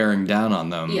shit's bearing down on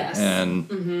them. Yes.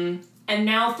 And and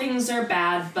now things are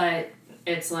bad, but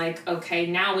it's okay,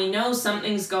 now we know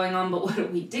something's going on, but what do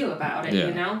we do about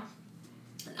it,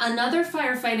 Another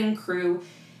firefighting crew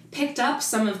picked up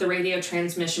some of the radio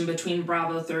transmission between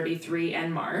Bravo 33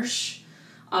 and Marsh,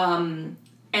 and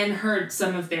heard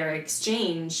some of their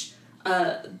exchange.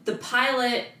 The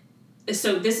pilot...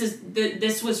 So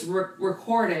this was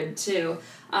recorded too.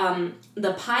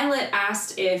 The pilot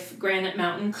asked if Granite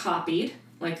Mountain copied.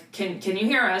 Can you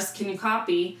hear us? Can you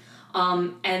copy?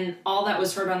 And all that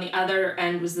was heard on the other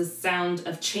end was the sound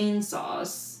of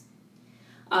chainsaws,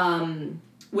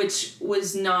 which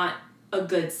was not a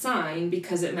good sign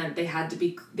because it meant they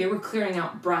were clearing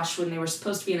out brush when they were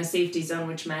supposed to be in a safety zone,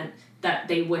 which meant that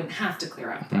they wouldn't have to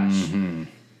clear out brush. Mm-hmm.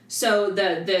 So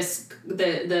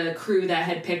the crew that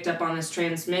had picked up on this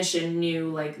transmission knew,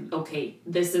 like, okay,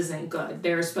 this isn't good.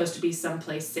 They're supposed to be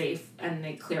someplace safe, and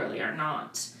they clearly are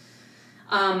not.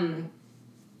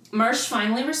 Marsh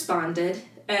finally responded,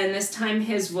 and this time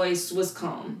his voice was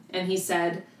calm, and he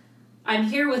said, "I'm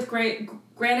here with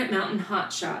Granite Mountain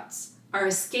Hotshots. Our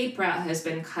escape route has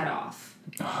been cut off.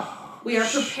 We are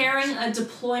preparing a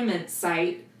deployment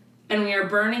site, and we are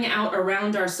burning out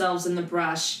around ourselves in the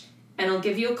brush, and I'll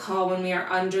give you a call when we are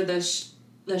under the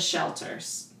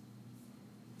shelters."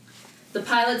 The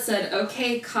pilot said,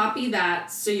 "Okay, copy that.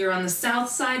 So you're on the south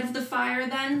side of the fire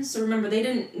then?" So remember,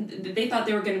 they thought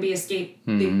they were going to be escaped.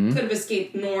 Mm-hmm. They could have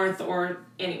escaped north or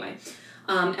anyway.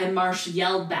 And Marsh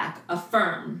yelled back,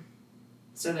 "Affirm,"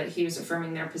 so that he was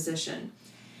affirming their position.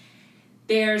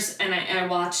 I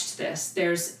watched this,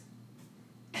 there's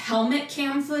helmet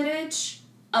cam footage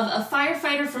of a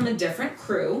firefighter from a different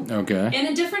crew. Okay. In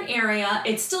a different area.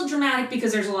 It's still dramatic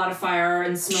because there's a lot of fire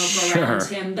and smoke around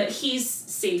him, but he's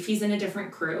safe. He's in a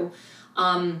different crew.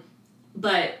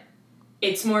 But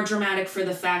it's more dramatic for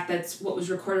the fact that what was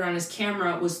recorded on his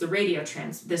camera was the radio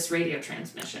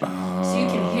transmission. Oh. So you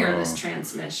can hear this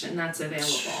transmission that's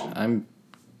available.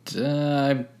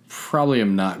 I probably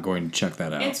am not going to check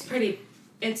that out. It's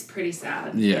pretty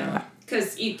sad. Yeah.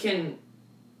 Because you can,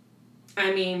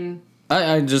 I mean...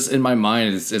 I just, in my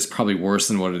mind, it's probably worse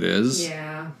than what it is.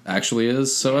 Yeah. Actually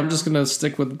is. So I'm just going to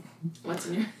stick with... What's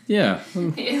in your... Yeah.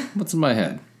 What's in my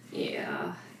head.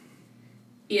 Yeah.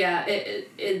 Yeah,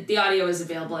 the audio is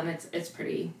available, and it's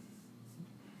pretty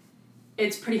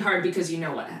hard because you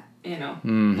know what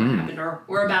happened, or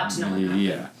we're about to know what happened.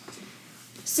 Yeah.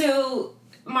 So...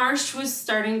 Marsh was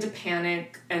starting to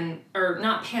panic, or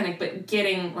not panic, but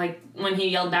getting, like, when he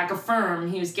yelled back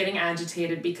 "affirm," he was getting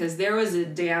agitated because there was a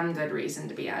damn good reason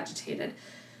to be agitated.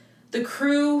 The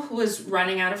crew was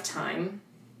running out of time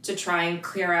to try and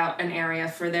clear out an area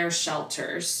for their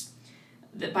shelters.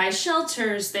 By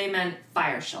shelters, they meant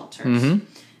fire shelters. Mm-hmm.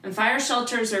 And fire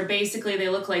shelters are basically, they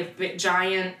look like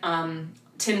giant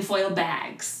tinfoil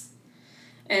bags.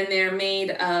 And they're made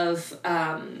of...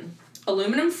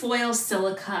 aluminum foil,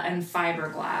 silica, and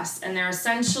fiberglass, and they're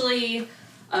essentially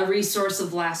a resource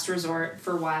of last resort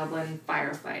for wildland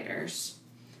firefighters.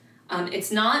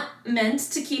 It's not meant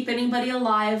to keep anybody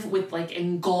alive with, like,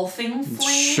 engulfing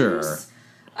flames. Sure.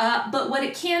 But what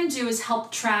it can do is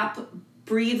help trap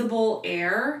breathable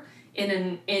air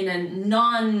in a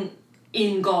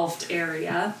non-engulfed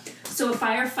area, so a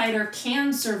firefighter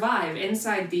can survive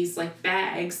inside these, like,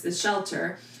 bags, the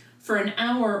shelter, for an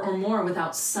hour or more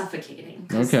without suffocating.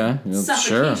 Okay.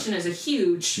 Suffocation is a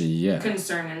huge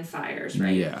concern in fires,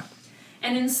 right? Yeah.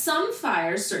 And in some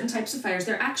fires, certain types of fires,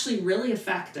 they're actually really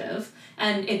effective.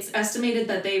 And it's estimated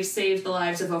that they've saved the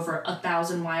lives of over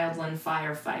 1,000 wildland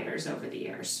firefighters over the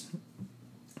years.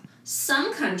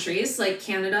 Some countries, like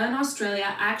Canada and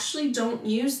Australia, actually don't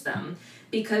use them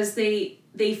because they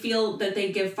feel that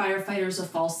they give firefighters a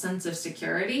false sense of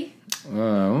security.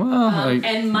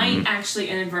 And might actually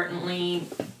inadvertently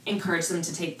encourage them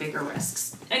to take bigger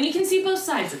risks. And you can see both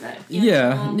sides of it.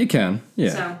 You can.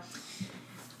 Yeah.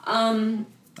 So,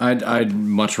 I'd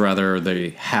much rather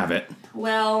they have it.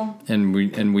 Well. And we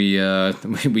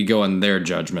go on their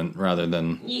judgment rather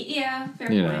than. Yeah, fair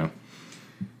point. Know.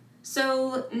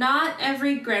 So not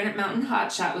every Granite Mountain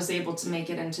hotshot was able to make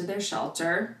it into their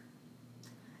shelter.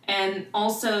 And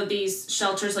also these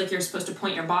shelters, like, you're supposed to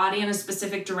point your body in a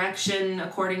specific direction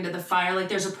according to the fire. Like,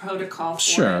 there's a protocol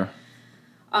for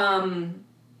it.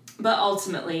 But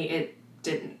ultimately, it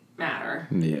didn't matter.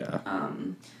 Yeah.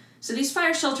 So these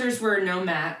fire shelters were no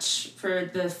match for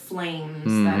the flames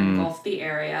that engulfed the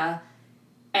area.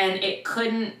 And it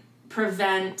couldn't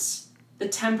prevent the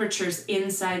temperatures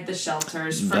inside the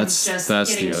shelters from that's getting the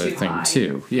too other thing, high.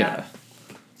 too. Yeah.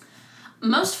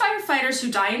 Most firefighters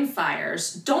who die in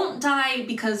fires don't die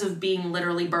because of being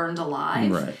literally burned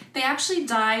alive. Right. They actually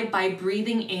die by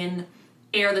breathing in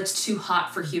air that's too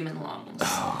hot for human lungs.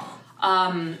 Oh.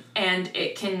 And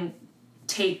it can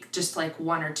take just like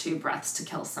 1 or 2 breaths to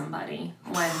kill somebody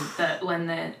when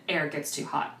the air gets too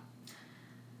hot.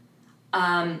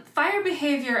 Fire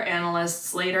behavior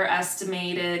analysts later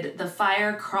estimated the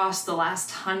fire crossed the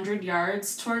last 100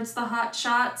 yards towards the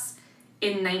hotshots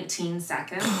in 19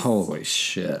 seconds. Holy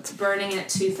shit. Burning at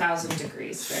 2,000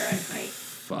 degrees Fahrenheit.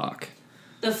 Fuck.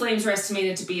 The flames were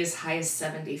estimated to be as high as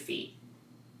 70 feet.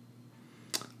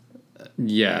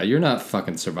 Yeah, you're not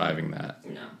fucking surviving that.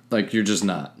 No. Like, you're just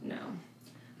not.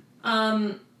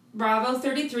 No. Bravo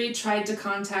 33 tried to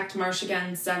contact Marsh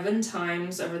again 7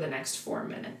 times over the next 4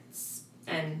 minutes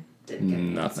and didn't get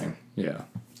nothing. Answer.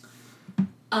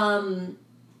 Yeah.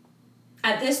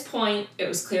 At this point, it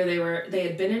was clear they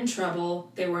had been in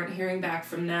trouble. They weren't hearing back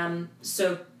from them,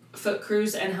 so foot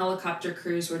crews and helicopter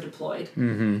crews were deployed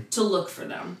to look for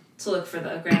them, to look for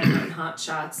the Granite Mountain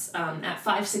Hotshots at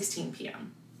 5:16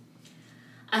 p.m.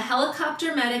 A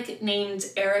helicopter medic named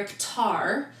Eric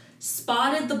Tarr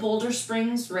spotted the Boulder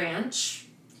Springs Ranch,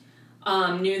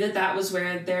 knew that was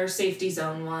where their safety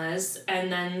zone was,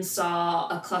 and then saw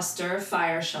a cluster of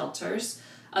fire shelters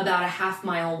about a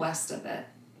half-mile west of it.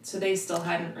 So they still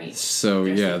hadn't reached. So,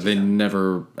 yeah, they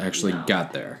never actually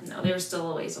got there. No, they were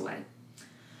still a ways away.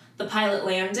 The pilot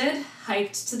landed,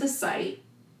 hiked to the site,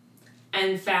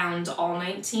 and found all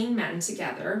 19 men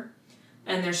together,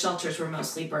 and their shelters were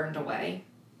mostly burned away.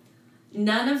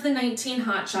 None of the 19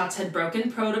 hotshots had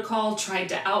broken protocol, tried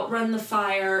to outrun the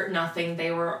fire, nothing.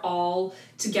 They were all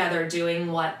together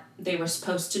doing what they were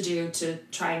supposed to do to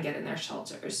try and get in their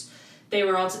shelters. They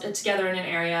were all together in an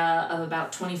area of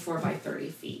about 24 by 30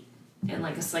 feet in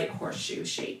like a slight horseshoe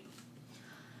shape.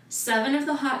 7 of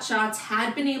the hotshots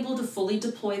had been able to fully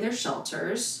deploy their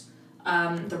shelters.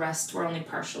 The rest were only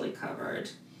partially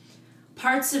covered.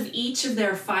 Parts of each of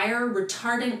their fire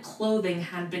retardant clothing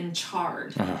had been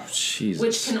charred. Oh, Jesus.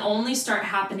 Which can only start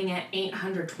happening at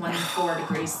 824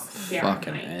 degrees Fahrenheit.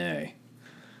 Fucking A.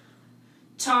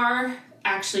 Tarr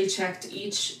actually checked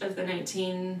each of the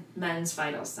 19 men's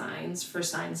vital signs for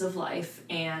signs of life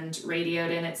and radioed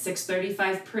in at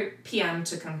 6:35 p.m.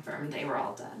 to confirm they were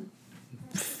all dead.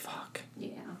 Fuck.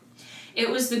 Yeah. It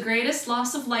was the greatest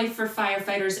loss of life for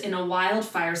firefighters in a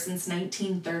wildfire since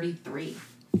 1933.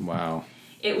 Wow.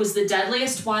 It was the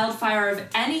deadliest wildfire of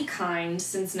any kind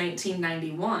since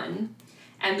 1991,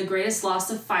 and the greatest loss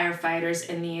of firefighters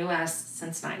in the U.S.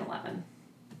 since 9/11.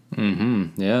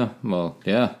 Yeah. Well,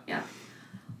 yeah. Yeah.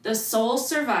 The sole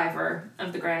survivor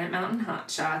of the Granite Mountain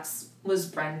Hotshots was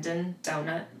Brendan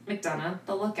Donut McDonough,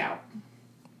 the lookout.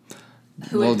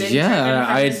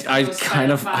 I'd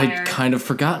kind of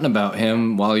forgotten about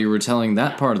him while you were telling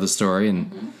that part of the story,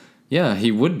 and yeah,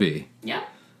 he would be. Yeah,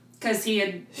 because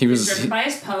he was driven by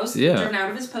his post, driven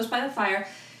out of his post by the fire.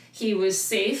 He was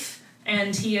safe,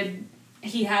 and he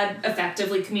had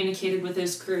effectively communicated with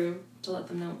his crew to let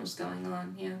them know what was going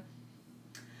on. Yeah.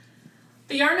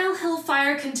 The Yarnell Hill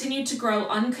fire continued to grow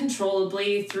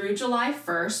uncontrollably through July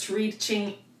 1st,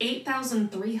 reaching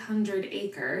 8,300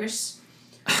 acres.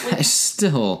 I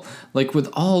still, like, with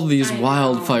all these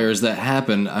wildfires that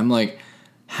happen, I'm like,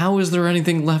 how is there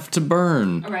anything left to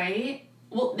burn? Right?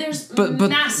 Well, there's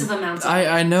massive amounts of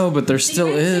I know, but there still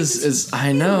is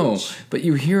I know. But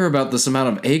you hear about this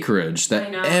amount of acreage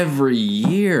that every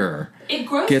year it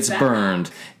grows gets back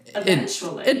burned.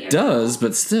 Eventually. It does,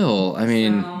 but still, I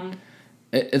mean,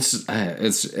 it's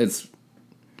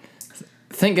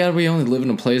thank God we only live in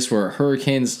a place where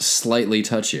hurricanes slightly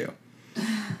touch you.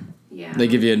 Yeah. They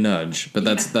give you a nudge, but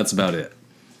that's about it.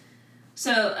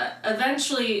 So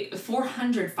eventually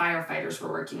 400 firefighters were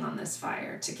working on this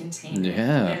fire to contain it.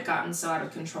 Yeah. It had gotten so out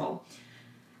of control.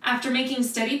 After making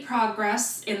steady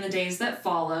progress in the days that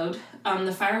followed,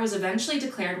 the fire was eventually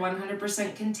declared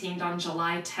 100% contained on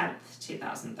July 10th,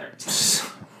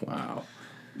 2013. Wow.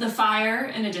 The fire,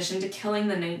 in addition to killing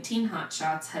the 19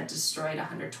 hotshots, had destroyed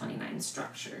 129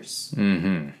 structures.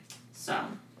 So,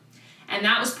 and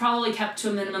that was probably kept to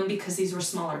a minimum because these were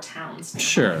smaller towns. Now,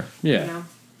 sure, yeah. You know?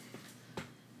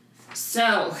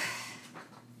 So,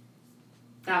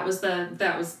 that was that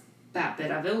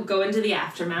bit of it. We'll go into the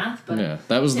aftermath, but yeah,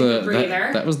 that was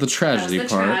the tragedy part.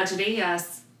 Tragedy,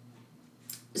 yes.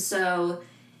 So,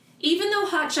 even though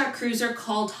hotshot crews are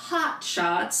called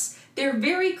hotshots, they're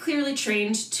very clearly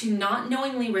trained to not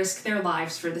knowingly risk their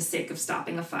lives for the sake of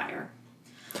stopping a fire.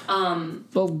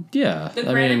 Well, yeah. The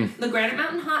Granite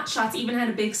Mountain Hotshots even had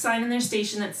a big sign in their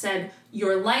station that said,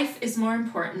 "Your life is more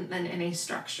important than any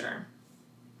structure."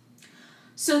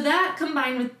 So that,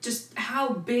 combined with just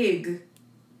what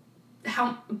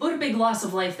a big loss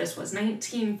of life this was.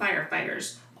 19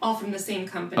 firefighters, all from the same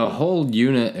company. A whole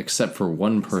unit except for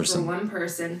one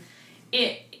person.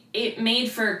 It made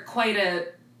for quite a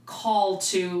call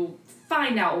to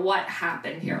find out what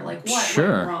happened here, like what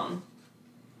went wrong.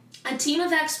 A team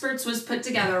of experts was put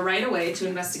together right away to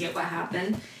investigate what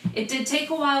happened. It did take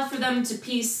a while for them to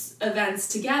piece events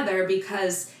together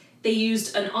because they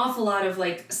used an awful lot of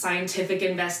like scientific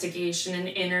investigation and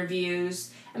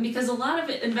interviews, and because a lot of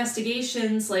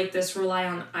investigations like this rely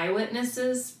on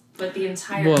eyewitnesses but the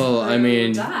entire Well, crew I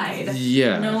mean, died.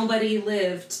 yeah. Nobody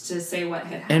lived to say what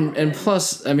had happened. And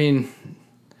plus, I mean,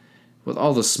 with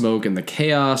all the smoke and the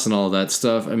chaos and all that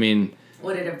stuff, I mean,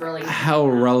 would it have really... how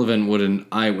relevant would an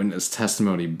eyewitness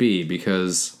testimony be?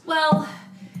 Because... Well,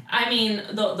 I mean,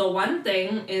 the one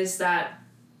thing is that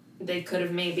they could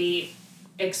have maybe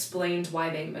explained why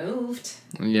they moved.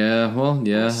 Yeah, well,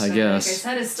 yeah, I guess. Like I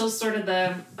said, it's still sort of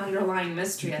the underlying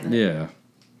mystery of it. Yeah.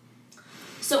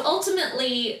 So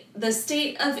ultimately, the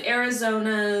state of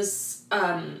Arizona's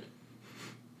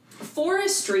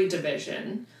forestry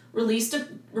division released a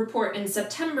report in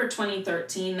September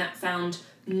 2013 that found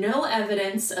no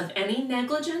evidence of any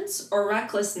negligence or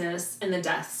recklessness in the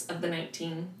deaths of the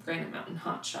 19 Granite Mountain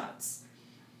hotshots.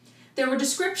 There were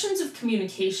descriptions of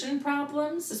communication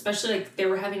problems, especially like they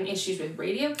were having issues with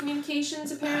radio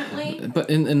communications, apparently. But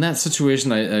in that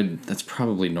situation, I that's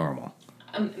probably normal.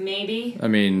 Maybe. I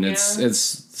mean, it's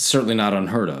certainly not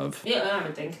unheard of. Yeah, I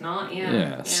would think not. Yeah.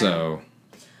 Yeah. So.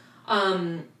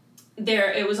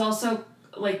 It was also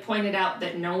like pointed out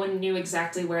that no one knew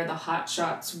exactly where the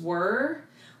hotshots were,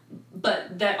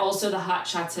 but that also the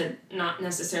hotshots had not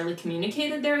necessarily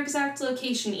communicated their exact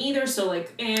location either. So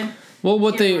like, well,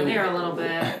 what there a little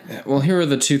bit. Well, here are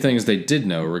the two things they did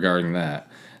know regarding that.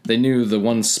 They knew the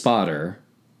one spotter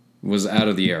was out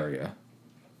of the area.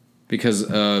 Because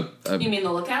you mean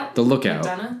the lookout? The lookout.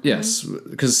 McDonough? Yes,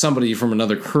 because somebody from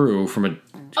another crew from a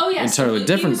entirely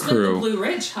different crew the Blue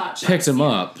Ridge hotshots, picked him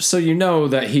up. So you know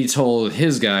that he told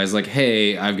his guys like,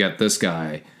 "Hey, I've got this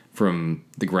guy from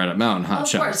the Granite Mountain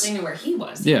hotshots." Of course, they knew where he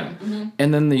was. Yeah. Mm-hmm.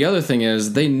 And then the other thing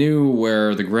is they knew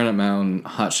where the Granite Mountain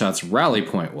hotshots rally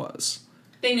point was.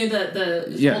 They knew the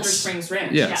Boulder Springs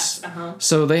Ranch. Yes. Uh-huh.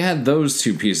 So they had those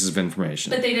two pieces of information.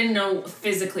 But they didn't know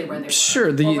physically where they were.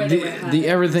 Sure, the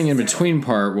everything in between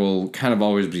part will kind of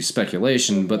always be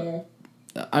speculation, but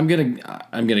I'm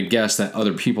gonna guess that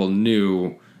other people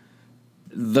knew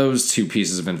those two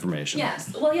pieces of information.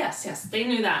 Yes. Well, yes. They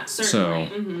knew that,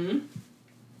 certainly.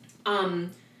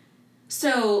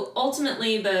 So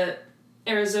ultimately the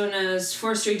Arizona's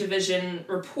Forestry Division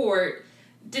report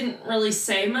didn't really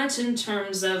say much in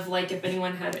terms of like if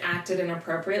anyone had acted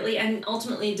inappropriately, and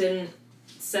ultimately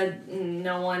said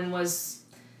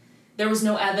there was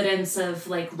no evidence of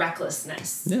like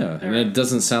recklessness. Yeah, and it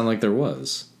doesn't sound like there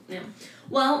was. Yeah.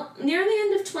 Well, near the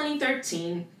end of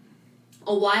 2013,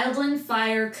 a wildland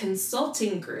fire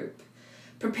consulting group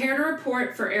prepared a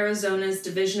report for Arizona's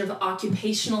Division of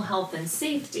Occupational Health and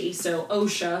Safety, so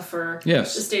OSHA for the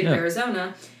state of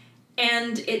Arizona.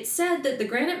 And it said that the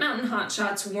Granite Mountain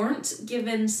hotshots weren't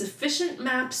given sufficient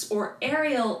maps or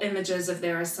aerial images of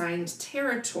their assigned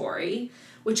territory,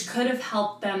 which could have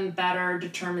helped them better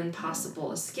determine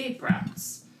possible escape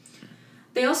routes.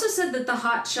 They also said that the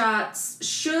hotshots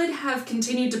should have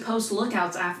continued to post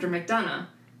lookouts after McDonough.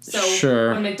 So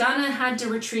when McDonough had to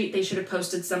retreat, they should have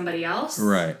posted somebody else.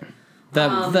 Right.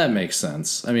 That makes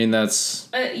sense. I mean, that's...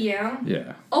 Yeah.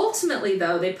 Yeah. Ultimately,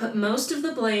 though, they put most of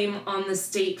the blame on the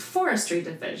State Forestry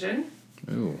Division,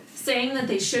 saying that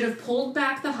they should have pulled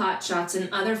back the hotshots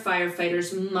and other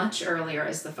firefighters much earlier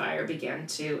as the fire began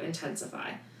to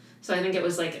intensify. So I think it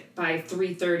was like by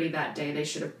 3:30 that day, they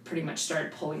should have pretty much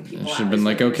started pulling people out. Should have been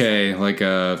like, okay, like,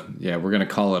 we're gonna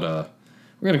call it a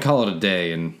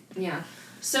day and... Yeah.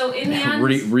 So in the end...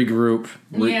 regroup.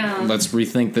 Let's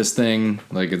rethink this thing.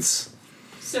 Like, it's...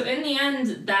 So in the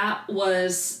end, that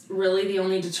was really the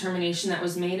only determination that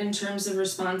was made in terms of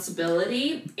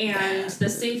responsibility, and the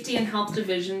Safety and Health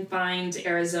Division fined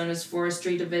Arizona's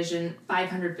Forestry Division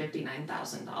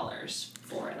 $559,000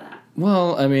 for that.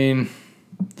 Well, I mean,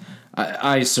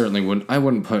 I certainly wouldn't. I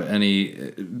wouldn't put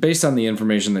any, based on the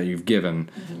information that you've given,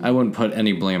 I wouldn't put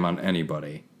any blame on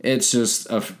anybody. It's just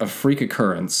a freak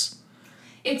occurrence.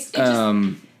 It's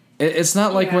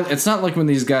not like when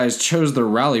these guys chose their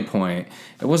rally point.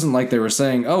 It wasn't like they were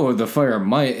saying, "Oh, the fire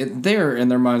might." They're in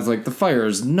their minds like the fire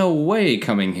is no way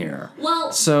coming here.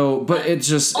 Well, but it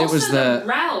was the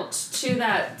route to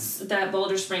that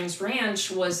Boulder Springs Ranch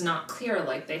was not clear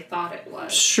like they thought it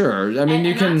was. Sure, I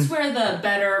mean that's where the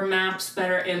better maps,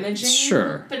 better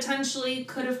imaging, potentially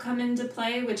could have come into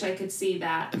play, which I could see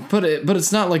that. But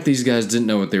it's not like these guys didn't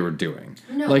know what they were doing.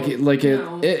 No,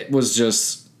 it was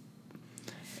just.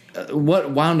 What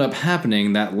wound up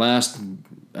happening that last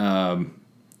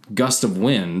gust of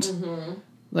wind,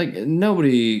 like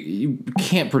you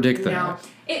can't predict that. No.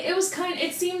 It was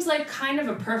it seems like kind of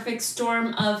a perfect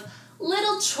storm of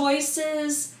little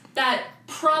choices that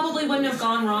probably wouldn't have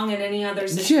gone wrong in any other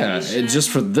situation. Yeah, just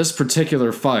for this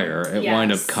particular fire, it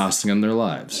wound up costing them their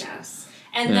lives. Yes.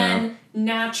 And then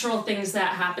natural things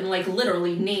that happen, like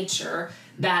literally nature,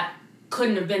 that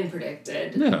couldn't have been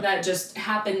predicted. Yeah. That just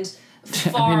happened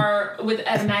far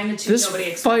at a magnitude nobody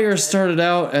expected. This fire started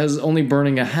out as only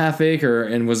burning a half acre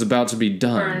and was about to be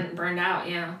done. Burned out,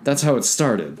 yeah. That's how it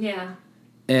started. Yeah.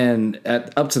 And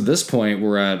up to this point,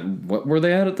 we're at, what were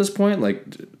they at this point? Like,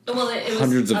 it was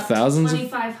hundreds of thousands?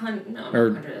 2,500, no, or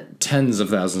 100. Tens of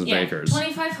thousands of acres.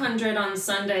 2,500 on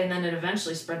Sunday, and then it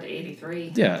eventually spread to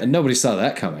 83. Yeah, and nobody saw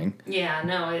that coming. Yeah,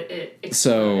 no, it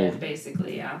exploded,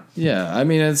 basically, yeah. Yeah, I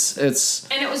mean, it's...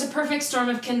 And it was a perfect storm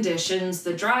of conditions,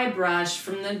 the dry brush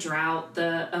from the drought,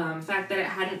 the fact that it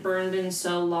hadn't burned in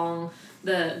so long,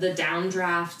 the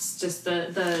downdrafts, just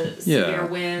the severe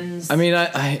winds. I mean,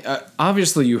 I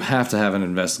obviously you have to have an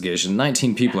investigation.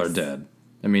 19 people are dead.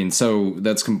 I mean, so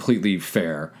that's completely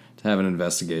fair to have an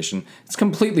investigation. It's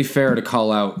completely fair to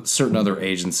call out certain other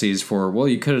agencies for, well,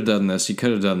 you could have done this, you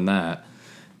could have done that.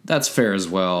 That's fair as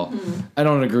well. Mm-hmm. I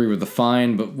don't agree with the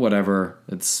fine, but whatever.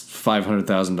 It's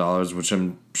 $500,000, which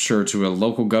I'm sure to a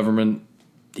local government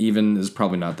even is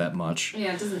probably not that much.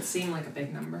 Yeah, it doesn't seem like a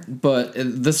big number. But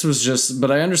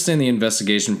but I understand the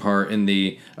investigation part in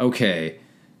the, okay,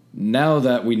 now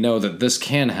that we know that this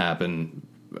can happen,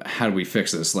 how do we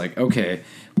fix this? Like, okay,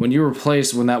 when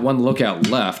that one lookout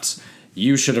left,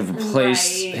 you should have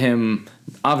replaced him,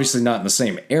 obviously not in the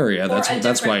same area.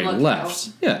 That's why he left.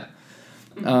 Yeah.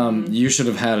 Mm-hmm. You should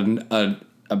have had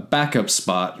a backup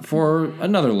spot for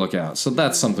another lookout. So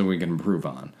that's something we can improve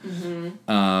on.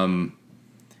 Mm-hmm.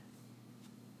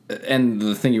 And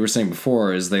the thing you were saying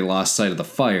before is they lost sight of the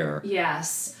fire.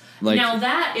 Yes. Like, now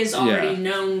that is already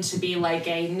known to be like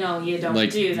a no, you don't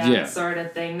do that sort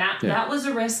of thing. That was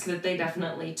a risk that they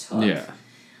definitely took. Yeah.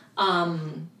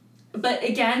 But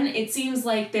again, it seems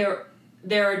like there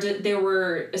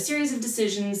were a series of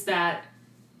decisions that,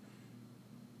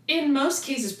 in most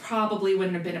cases, probably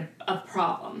wouldn't have been a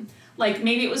problem. Like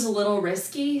maybe it was a little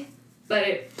risky,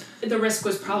 but the risk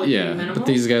was probably pretty minimal. But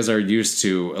these guys are used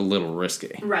to a little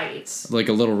risky. Right. Like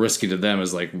a little risky to them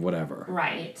is like whatever.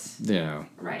 Right. You know.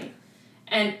 Right.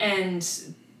 And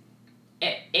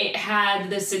it had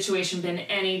this situation been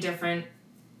any different,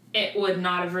 it would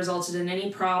not have resulted in any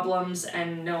problems,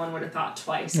 and no one would have thought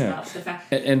twice about the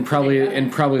fact. And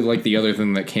probably like the other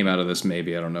thing that came out of this,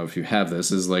 maybe I don't know if you have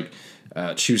this, is like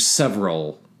choose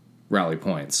several rally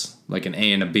points, like an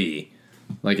A and a B,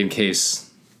 like in case.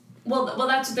 Well,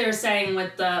 that's what they were saying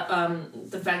with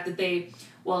the fact that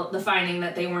the finding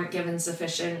that they weren't given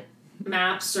sufficient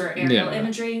maps or aerial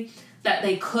imagery, that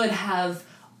they could have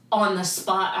on the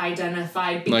spot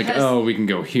identified. Because, like, oh, we can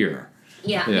go here.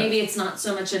 Yeah, maybe it's not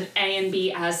so much an A and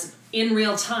B as in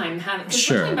real time having. Because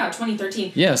we're talking about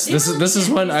 2013. Yes, this is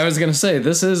when I was gonna say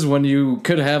this is when you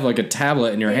could have like a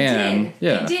tablet in your hand.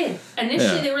 They did.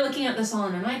 Initially, they were looking at this all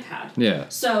on an iPad. Yeah.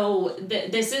 So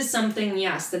this is something,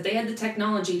 yes, that they had the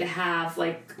technology to have.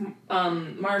 Like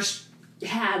Marsh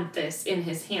had this in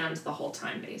his hand the whole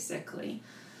time, basically.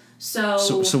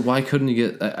 So why couldn't you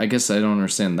get? I guess I don't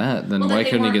understand that. Then why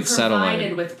couldn't you get satellite?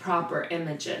 Provided with proper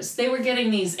images. They were getting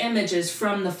these images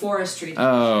from the forestry division.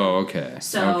 Oh, okay.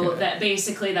 So that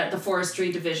basically that the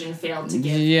forestry division failed to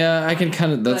give. Yeah, I can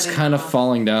kind of. That's kind of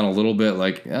falling down a little bit.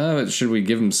 Like, should we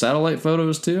give them satellite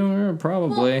photos too?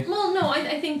 Probably. Well, no,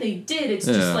 I think they did. It's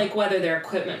just like whether their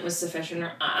equipment was sufficient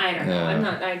or I don't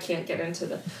know. I can't get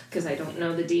into because I don't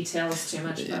know the details too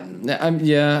much. But I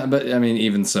mean,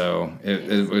 even so,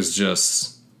 it was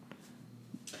just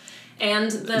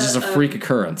just a freak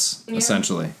occurrence,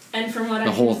 essentially. And from what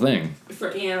whole thing.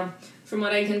 From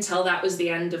what I can tell, that was the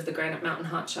end of the Granite Mountain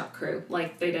Hotshot crew.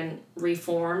 Like they didn't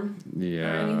reform or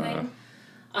anything.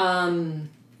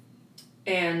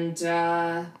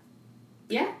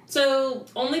 So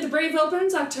Only the Brave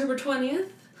opens October 20th.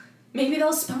 Maybe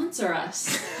they'll sponsor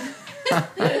us.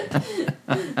 I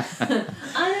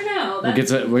don't know.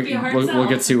 We'll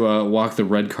get to walk the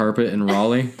red carpet in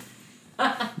Raleigh.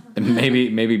 And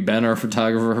maybe Ben, our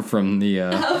photographer from the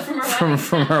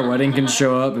from our wedding, can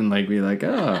show up and like be like,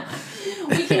 oh.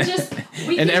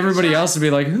 Everybody else would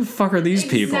be like, who the fuck are these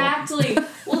people? Exactly.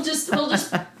 We'll just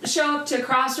show up to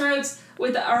Crossroads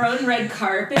with our own red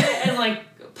carpet and like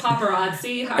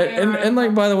paparazzi. And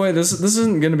like, by the way, this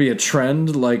isn't gonna be a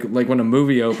trend. Like when a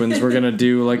movie opens, we're gonna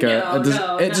do like not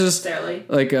necessarily.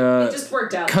 Like it just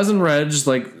worked out. Cousin Reg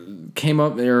like came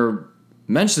up or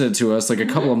mentioned it to us like a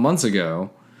couple of months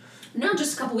ago. No,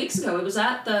 just a couple weeks ago. It was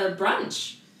at the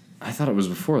brunch. I thought it was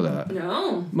before that.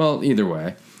 No. Well, either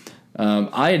way.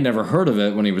 I had never heard of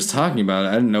it when he was talking about it.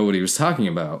 I didn't know what he was talking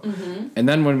about. Mm-hmm. And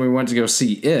then when we went to go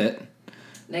see it,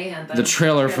 they had the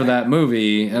trailer for that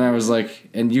movie, and I was like,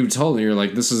 and you told me, you're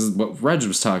like, this is what Reg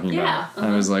was talking about. Yeah.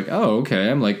 I was like, oh, okay.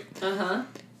 I'm like,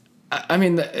 I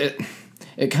mean,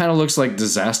 it it kind of looks like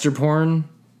disaster porn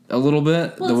a little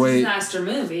bit. Well, the it's way, a disaster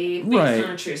movie based right,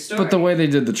 on a true story. but the way they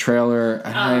did the trailer,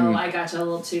 I got you a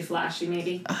little too flashy,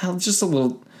 maybe. just a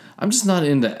little. I'm just not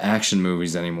into action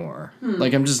movies anymore.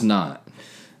 Like, I'm just not.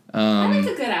 I like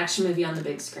a good action movie on the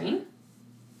big screen.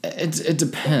 It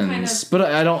depends, but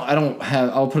I don't have.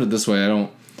 I'll put it this way: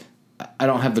 I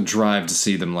don't have the drive to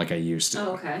see them like I used to.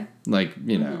 Oh, okay. Like,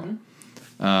 you know,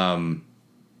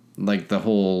 like the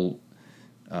whole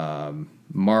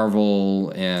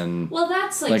Marvel and well,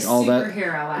 that's like all that.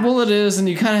 superhero action. Well, it is, and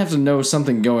you kind of have to know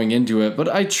something going into it. But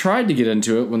I tried to get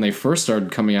into it when they first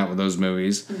started coming out with those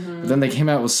movies. But then they came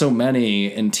out with so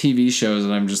many in TV shows,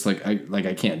 and I'm just like,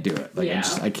 I can't do it. Like, Yeah.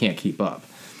 I can't keep up.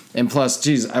 And plus,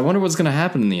 geez, I wonder what's gonna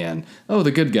happen in the end. Oh,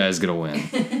 the good guy's gonna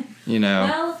win. You know.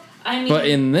 Well, I mean. But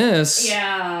in this,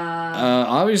 yeah.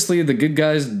 obviously the good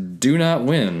guys do not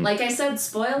win. Like I said,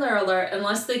 spoiler alert,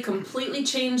 unless they completely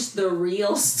change the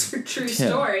real true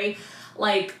story,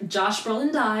 like Josh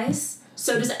Brolin dies,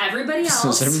 so does everybody else. So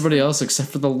does everybody else except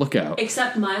for the lookout.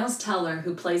 Except Miles Teller,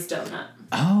 who plays Donut.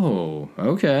 Oh,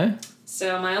 okay.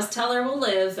 So Miles Teller will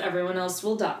live, everyone else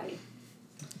will die.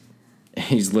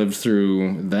 He's lived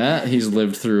through that. He's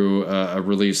lived through a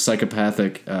really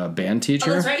psychopathic band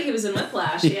teacher. Oh, that's right, he was in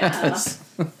Whiplash, Yes.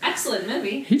 yeah. Excellent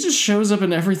movie. He just shows up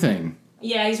in everything.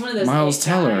 Yeah, he's one of those Miles big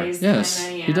Teller. guys, Yes,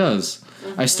 kinda, yeah. he does.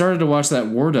 I started to watch that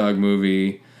War Dogs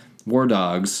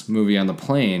movie on the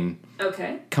plane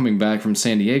Okay. coming back from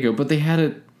San Diego, but they had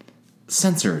it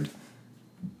censored.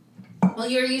 Well,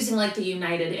 you're using like the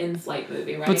United in-flight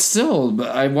movie, right? But still,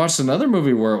 I watched another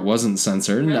movie where it wasn't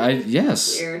censored, and Really?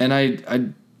 yes, Weird. and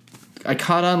I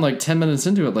caught on like 10 minutes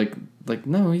into it, like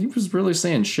no, he was really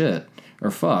saying shit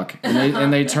or fuck,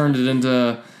 and they turned it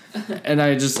into, and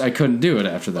I couldn't do it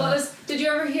after that. Did you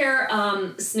ever hear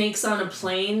Snakes on a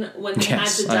Plane when they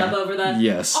Yes, had to dub over that?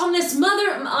 yes. On this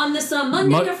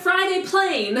Monday to Friday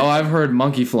plane. Oh, I've heard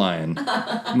monkey flying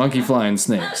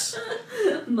snakes.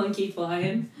 Monkey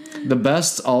flying. The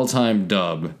best all-time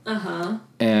dub.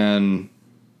 And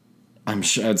I'm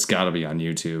sure it's got to be on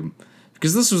YouTube.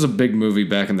 Because this was a big movie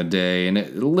back in the day, and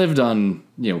it lived on,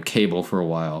 cable for a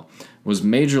while, was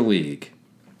Major League.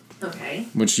 Okay.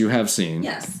 Which you have seen.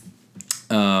 Yes.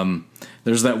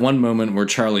 There's that one moment where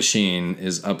Charlie Sheen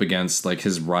is up against, like,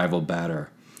 his rival batter.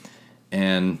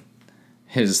 And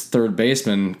his third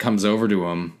baseman comes over to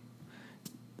him,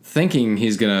 thinking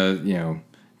he's going to,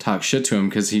 talk shit to him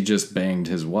because he just banged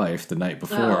his wife the night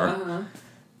before.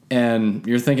 And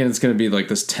you're thinking it's going to be like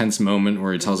this tense moment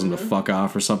where he tells him to fuck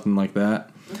off or something like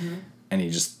that. And he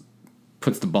just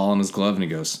puts the ball in his glove and he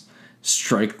goes,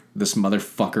 strike this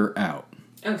motherfucker out.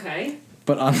 Okay.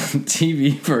 But on the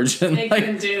TV version, They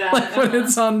couldn't do that. like when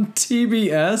it's on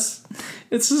TBS,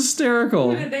 it's hysterical.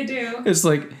 What did they do? It's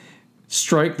like,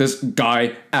 strike this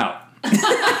guy out.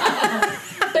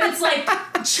 But it's like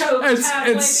choked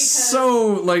halfway It's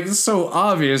because... so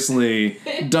obviously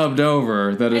dubbed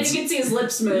over that And it's... you can see his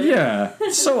lips move. Yeah,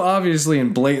 so obviously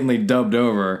and blatantly dubbed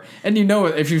over. And you know,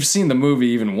 if you've seen the movie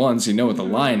even once, you know what the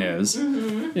line is.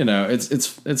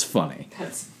 It's funny.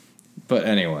 But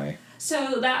anyway.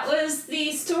 So that was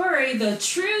the story, the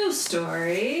true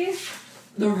story,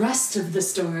 the rest of the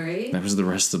story. That was the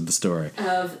rest of the story.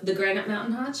 Of the Granite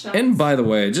Mountain Hot Shots. And by the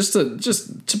way, just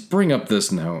to bring up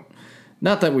this note,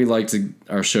 not that we like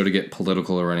our show to get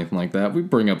political or anything like that. We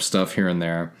bring up stuff here and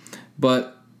there.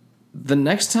 But the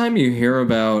next time you hear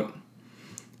about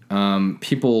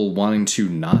people wanting to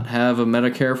not have a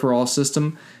Medicare for All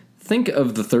system, think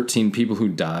of the 13 people who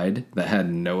died that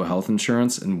had no health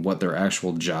insurance and what their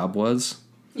actual job was.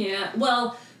 Yeah,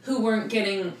 well, who weren't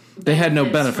getting They had no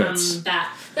benefits. from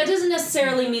that. That doesn't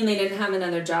necessarily mean they didn't have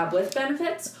another job with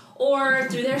benefits or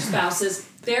through their spouses.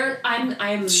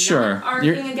 I'm Sure. not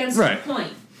arguing against right. your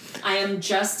point. I am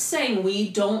just saying we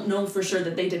don't know for sure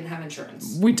that they didn't have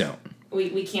insurance. We don't.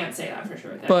 We can't say that for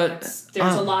sure. But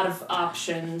There's a lot of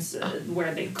options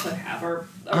where they could have, or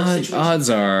odds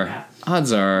are.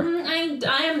 I'm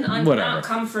Whatever. not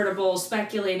comfortable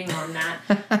speculating on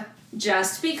that.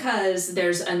 Just because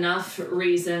there's enough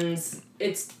reasons,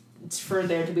 it's for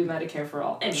there to be Medicare for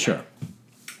all. Anyway. Sure.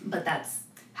 But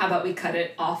how about we cut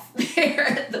it off there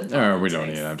at the politics. Or we don't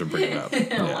even have to bring it up.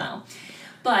 Yeah. Well,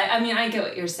 but I mean, I get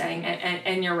what you're saying,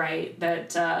 and you're right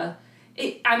that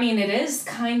it is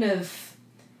kind of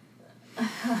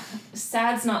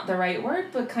sad's not the right word,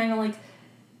 but kind of like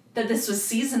that this was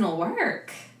seasonal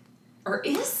work. Or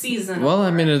is seasonal Well, work.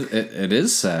 I mean, it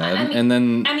is sad,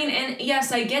 and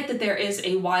yes, I get that there is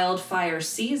a wildfire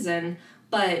season,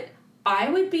 but I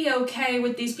would be okay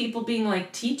with these people being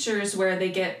like teachers where they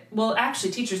get, well,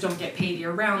 actually, teachers don't get paid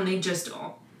year-round, they just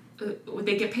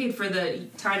they get paid for the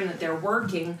time that they're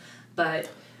working, but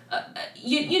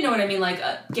you know what I mean, like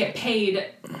get paid,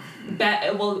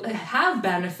 will have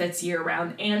benefits year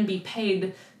round and be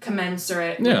paid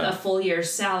commensurate with a full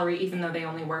year's salary, even though they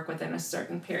only work within a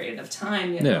certain period of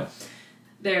time. You know,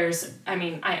 there's, I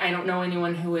mean, I don't know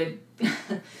anyone who would.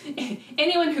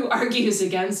 Anyone who argues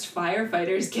against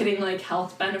firefighters getting like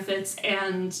health benefits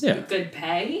and good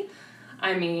pay,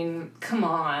 I mean, come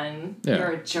on,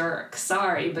 you're a jerk.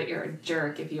 Sorry, but you're a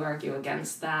jerk if you argue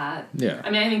against that. Yeah. I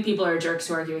mean, I think people are jerks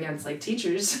who argue against like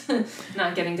teachers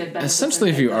not getting good benefits. Essentially,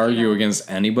 if you argue against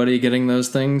anybody getting those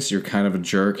things, you're kind of a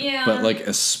jerk. Yeah. But like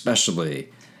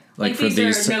especially. Like for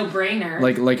these are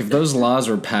no-brainer. Like if those laws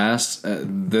were passed,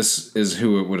 this is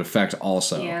who it would affect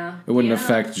also. Yeah. It wouldn't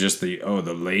affect just the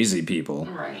lazy people.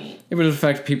 Right. It would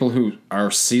affect people who are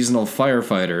seasonal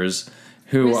firefighters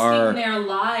who risking their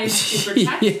lives to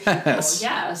protect people.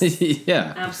 Yes.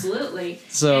 Yeah. Absolutely.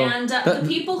 So and the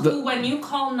people who, when you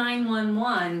call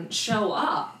 911, show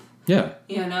up. Yeah.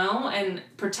 You know, and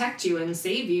protect you and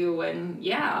save you and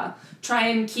try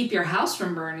and keep your house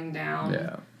from burning down.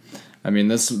 Yeah. I mean,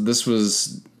 this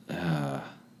was, I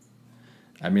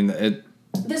mean, it.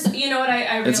 This, you know what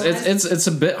I realized? It's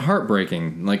a bit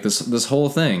heartbreaking, like this whole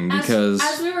thing, because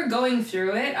as we were going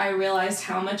through it, I realized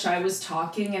how much I was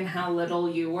talking and how little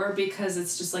you were, because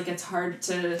it's just like it's hard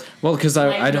to. Well, because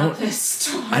I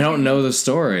don't know the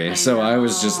story, so I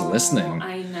was just listening.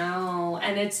 I know,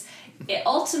 and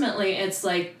ultimately it's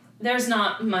like there's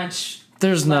not much.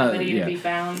 There's not to be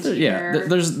found here.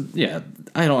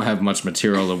 I don't have much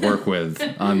material to work with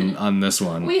on this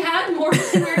one. We had more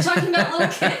when we were talking about little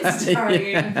kids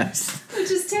dying, which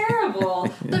is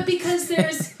terrible. But because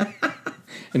there's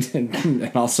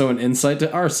and also an insight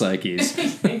to our psyches.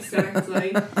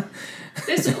 Exactly.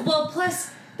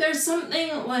 Plus there's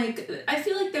something like, I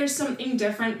feel like there's something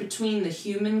different between the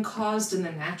human caused and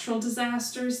the natural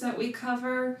disasters that we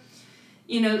cover.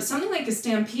 You know, something like a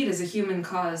stampede is a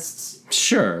human-caused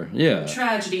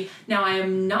tragedy. Now, I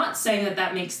am not saying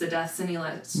that makes the deaths any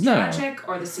less tragic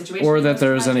or the situation, or that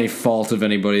there's any fault of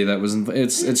anybody that was.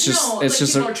 It's just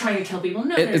people are trying to kill people.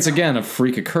 It's again a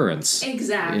freak occurrence.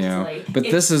 Exactly. You know? But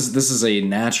this is a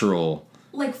natural.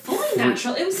 Like fully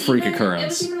natural. It was freak occurrence. It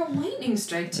was even a lightning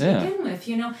strike to begin with,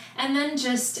 you know, and then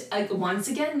just like once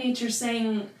again, nature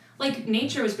saying. Like,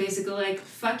 nature was basically like,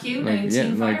 fuck you,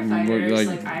 19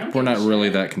 firefighters. I don't we're not really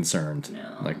that concerned.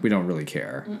 No. Like, we don't really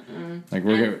care. Like,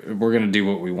 we're gonna do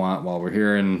what we want while we're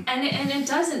here. And it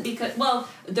doesn't, because, well,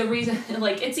 the reason,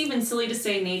 like, it's even silly to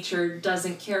say nature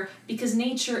doesn't care, because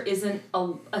nature isn't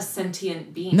a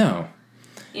sentient being. No.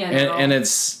 You know? And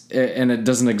it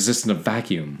doesn't exist in a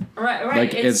vacuum. Right.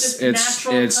 Like, it's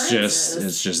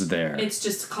just there. It's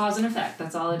just cause and effect.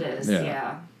 That's all it is.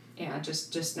 Yeah,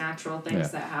 just natural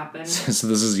things that happen. So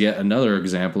this is yet another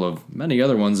example of many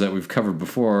other ones that we've covered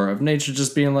before of nature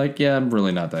just being like, I'm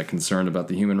really not that concerned about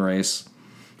the human race.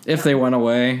 If they went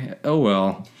away, oh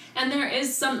well. And there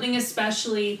is something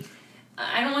especially,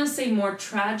 I don't want to say more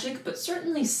tragic, but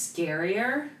certainly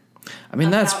scarier. I mean,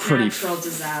 that's pretty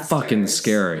fucking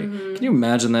scary. Mm-hmm. Can you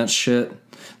imagine that shit?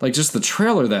 Like, just the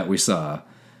trailer that we saw.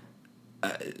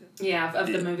 Of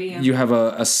the movie. Yeah. You have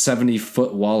a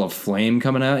 70-foot wall of flame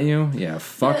coming at you? Yeah,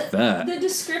 fuck that. The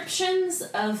descriptions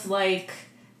of, like,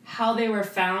 how they were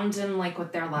found and, like,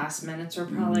 what their last minutes were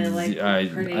probably, like,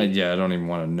 pretty... I don't even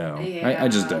want to know. Yeah, I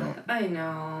just don't. I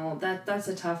know. That's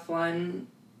a tough one.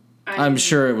 I'm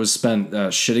sure it was spent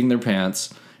shitting their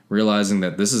pants, realizing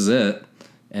that this is it,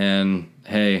 and,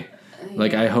 hey,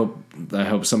 like, I hope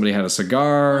somebody had a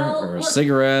cigar or a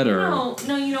cigarette or...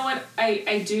 No, you know what?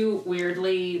 I do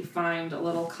weirdly find a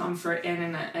little comfort in,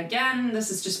 and again,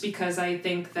 this is just because I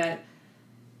think that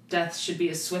death should be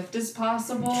as swift as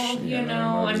possible, you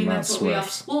know? I mean, that's what we all...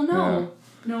 Well, no. Yeah.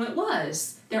 No, it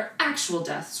was. Their actual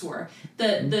deaths were. The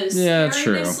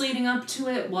scariness leading up to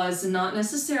it was not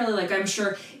necessarily, like, I'm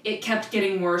sure it kept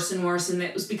getting worse and worse, and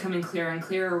it was becoming clearer and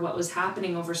clearer what was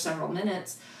happening over several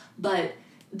minutes, but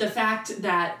the fact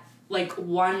that like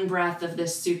one breath of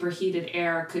this superheated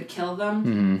air could kill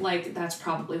them, like that's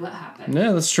probably what happened.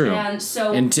 Yeah, that's true. And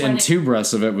so and 2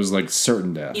 breaths of it was like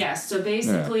certain death. Yeah, so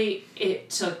basically it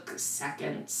took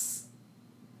seconds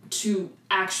to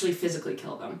actually physically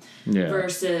kill them. Yeah.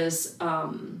 Versus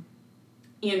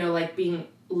like being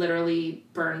literally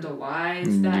burned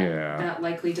alive. That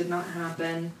likely did not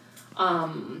happen.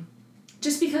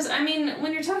 Just because, I mean,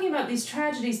 when you're talking about these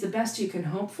tragedies, the best you can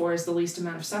hope for is the least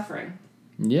amount of suffering.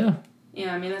 Yeah.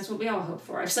 Yeah, I mean, that's what we all hope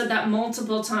for. I've said that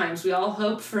multiple times. We all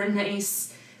hope for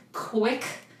nice, quick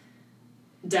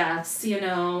deaths, you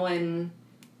know, and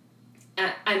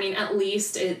I mean, at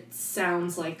least it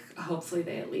sounds like hopefully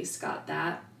they at least got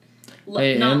that.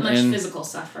 Hey, Not much physical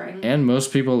suffering. And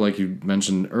most people, like you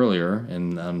mentioned earlier,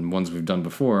 and on ones we've done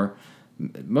before,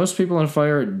 most people on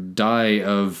fire die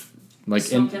of like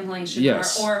smoke inhalation.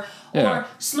 Yes. Or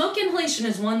smoke inhalation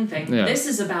is one thing. Yeah. This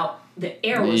is about the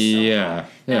air was so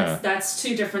hot. That's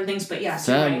two different things. But yes,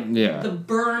 right. Yeah. The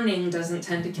burning doesn't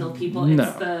tend to kill people. No.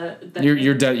 It's the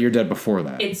you're dead. You're dead before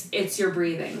that. It's your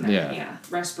breathing. Yeah.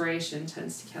 Respiration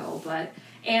tends to kill,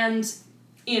 and.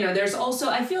 There's also,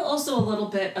 I feel also a little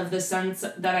bit of the sense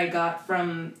that I got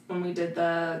from when we did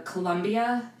the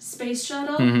Columbia space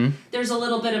shuttle. Mm-hmm. There's a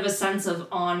little bit of a sense of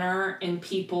honor in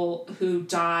people who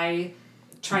die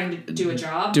trying to do a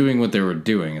job. Doing what they were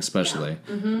doing, especially.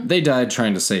 Yeah. Mm-hmm. They died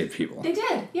trying to save people. They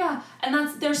did, yeah.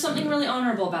 And there's something really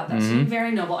honorable about that. Something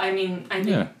very noble. I mean, I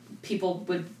think people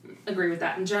would agree with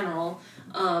that in general.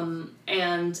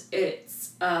 And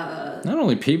it's... not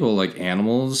only people, like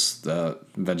animals,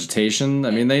 vegetation.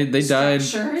 I mean, they died.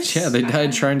 Yeah, they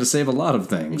died trying to save a lot of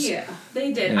things. Yeah,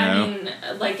 they did. I mean,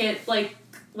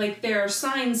 like their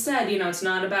sign said, it's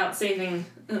not about saving.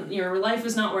 Your life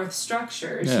is not worth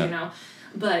structures.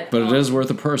 But it is worth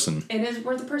a person. It is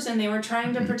worth a person. They were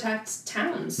trying to protect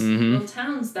towns, little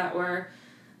towns that were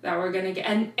gonna get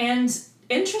and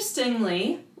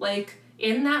interestingly, like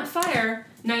in that fire,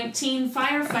 19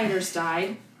 firefighters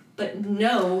died. But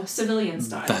no civilians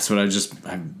died. That's what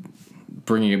I'm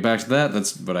bringing it back to that.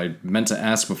 That's what I meant to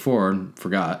ask before and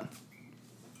forgot.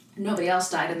 Nobody else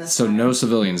died in this So fire. no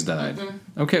civilians died.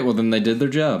 Mm-hmm. Okay, well then they did their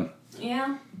job.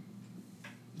 Yeah.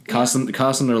 Cost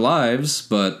them their lives,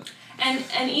 but...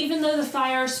 And even though the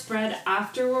fire spread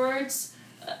afterwards,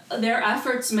 their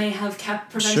efforts may have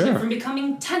prevented it from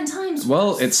becoming 10 times worse.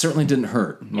 Well, it certainly didn't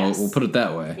hurt. Yes. We'll put it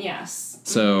that way. Yes.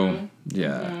 So,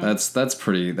 that's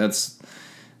pretty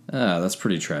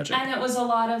tragic. And it was a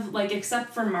lot of,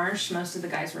 except for Marsh, most of the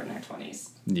guys were in their 20s.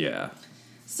 Yeah.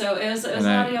 So it was a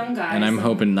lot of young guys. And I'm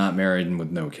hoping not married and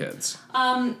with no kids.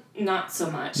 Not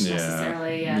so much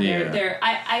necessarily. Yeah.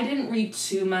 I didn't read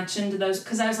too much into those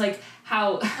because I was like,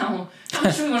 how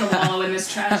much do we want to wallow in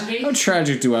this tragedy? How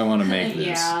tragic do I want to make this?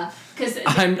 Yeah, because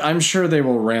I'm sure they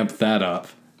will ramp that up.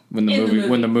 When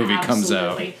the movie comes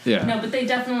out. Yeah. No, but they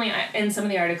definitely, in some of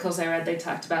the articles I read, they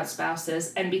talked about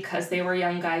spouses, and because they were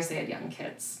young guys, they had young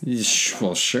kids.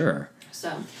 Well, sure.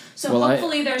 So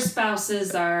hopefully their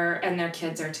spouses and their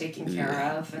kids are taken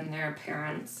care of, and their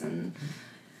parents, and,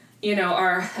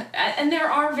 and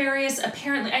there are various,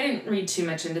 apparently, I didn't read too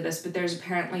much into this, but there's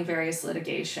apparently various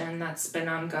litigation that's been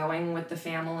ongoing with the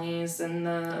families and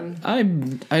the...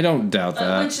 I don't doubt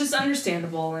that. Which is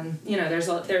understandable, and, there's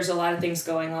a lot of things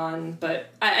going on, but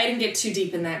I didn't get too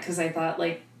deep in that because I thought,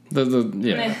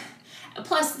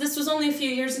 Plus, this was only a few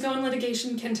years ago, and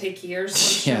litigation can take years.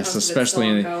 So yes, especially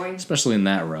in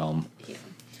that realm. Yeah.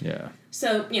 Yeah.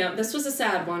 So, this was a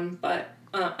sad one, but...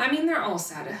 they're all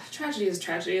sad. Tragedy is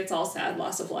tragedy. It's all sad,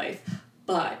 loss of life.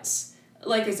 But,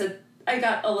 like I said, I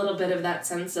got a little bit of that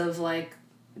sense of,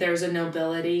 there's a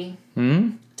nobility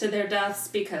to their deaths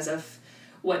because of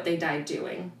what they died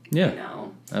doing. Yeah.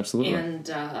 Absolutely. And,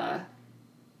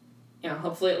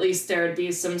 hopefully at least there would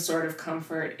be some sort of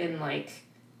comfort in,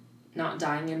 not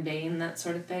dying in vain, that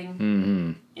sort of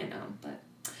thing. Mm-hmm. But...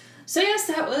 So yes,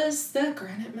 that was the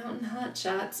Granite Mountain Hot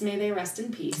Shots. May they rest in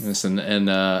peace. Listen,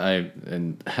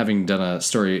 and having done a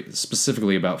story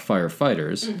specifically about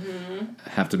firefighters, I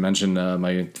have to mention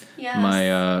my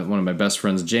one of my best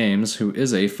friends, James, who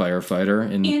is a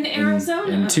firefighter in Arizona,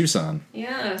 in Tucson.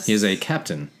 Yes, he is a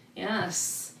captain.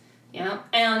 Yes, yeah,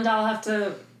 and I'll have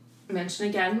to mention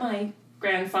again my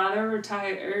grandfather,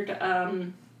 retired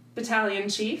battalion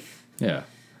chief. Yeah.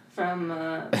 From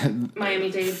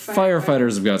Miami-Dade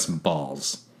firefighters have got some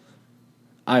balls.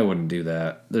 I wouldn't do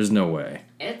that. There's no way.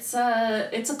 It's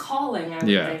a calling, I would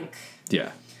think.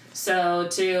 Yeah. So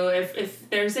if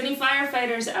there's any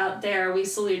firefighters out there, we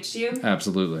salute you.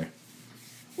 Absolutely.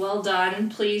 Well done.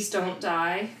 Please don't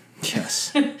die.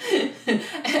 Yes.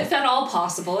 If at all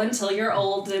possible, until you're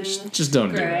old and just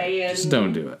don't do it. Just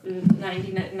don't do it.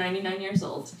 99 years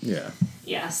old. Yeah.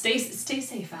 Yeah, stay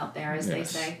safe out there, as they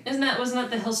say. Wasn't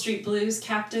that the Hill Street Blues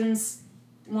captain's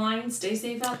line? Stay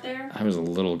safe out there. I was a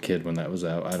little kid when that was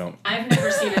out. I've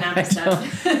never seen an episode.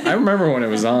 I remember when it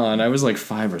was on. I was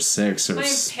 5 or 6 or my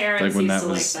parents when used to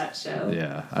was, like that show.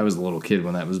 Yeah, I was a little kid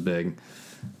when that was big.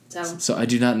 So I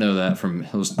do not know that from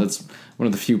Hill. That's one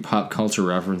of the few pop culture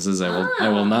references I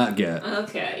will not get.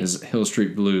 Okay. Is Hill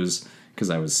Street Blues because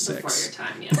I was 6. Before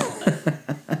your time, yeah.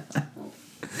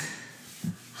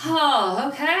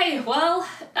 Oh, okay. Well,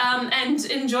 and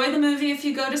enjoy the movie if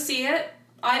you go to see it.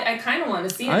 I kind of want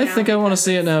to see it. I think I want to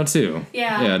see it now too.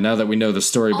 Yeah. Yeah. Now that we know the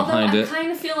story behind it. I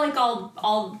kind of feel like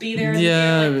I'll be there.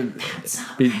 Yeah. And that's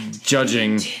not be right.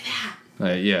 judging. Do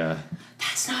that. Yeah.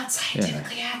 That's not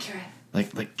scientifically accurate.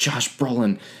 Like Josh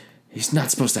Brolin, he's not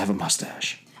supposed to have a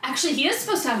mustache. Actually, he is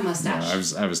supposed to have a mustache.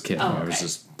 No, I was kidding. Oh, I was okay.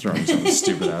 just throwing something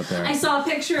stupid out there. I saw a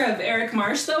picture of Eric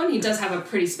Marsh though, and he does have a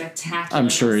pretty spectacular. I'm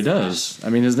sure he mustache. does. I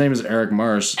mean, his name is Eric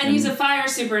Marsh, And he's a fire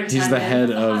superintendent. he's the head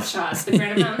the of Hot Shots, the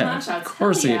Granite Mountain Hot Shots.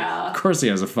 Of course, he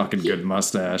has a fucking good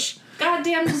mustache.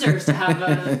 Goddamn deserves to have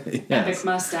a Yes. epic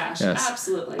mustache. Yes.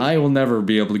 Absolutely. I will never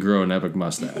be able to grow an epic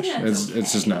mustache. Yeah, it's okay.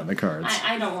 just not in the cards.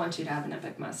 I don't want you to have an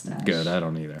epic mustache. Good, I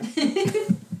don't either.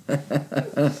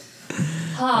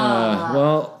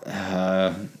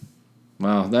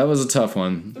 Well, that was a tough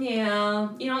one. Yeah,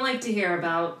 you don't like to hear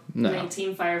about No.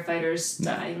 19 firefighters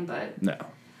dying, No.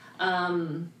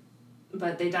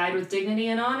 but they died with dignity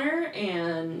and honor,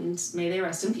 and may they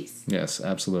rest in peace. Yes,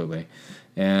 absolutely.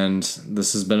 And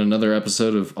this has been another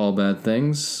episode of All Bad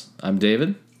Things. I'm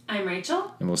David, I'm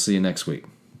Rachel. and we'll see you next week.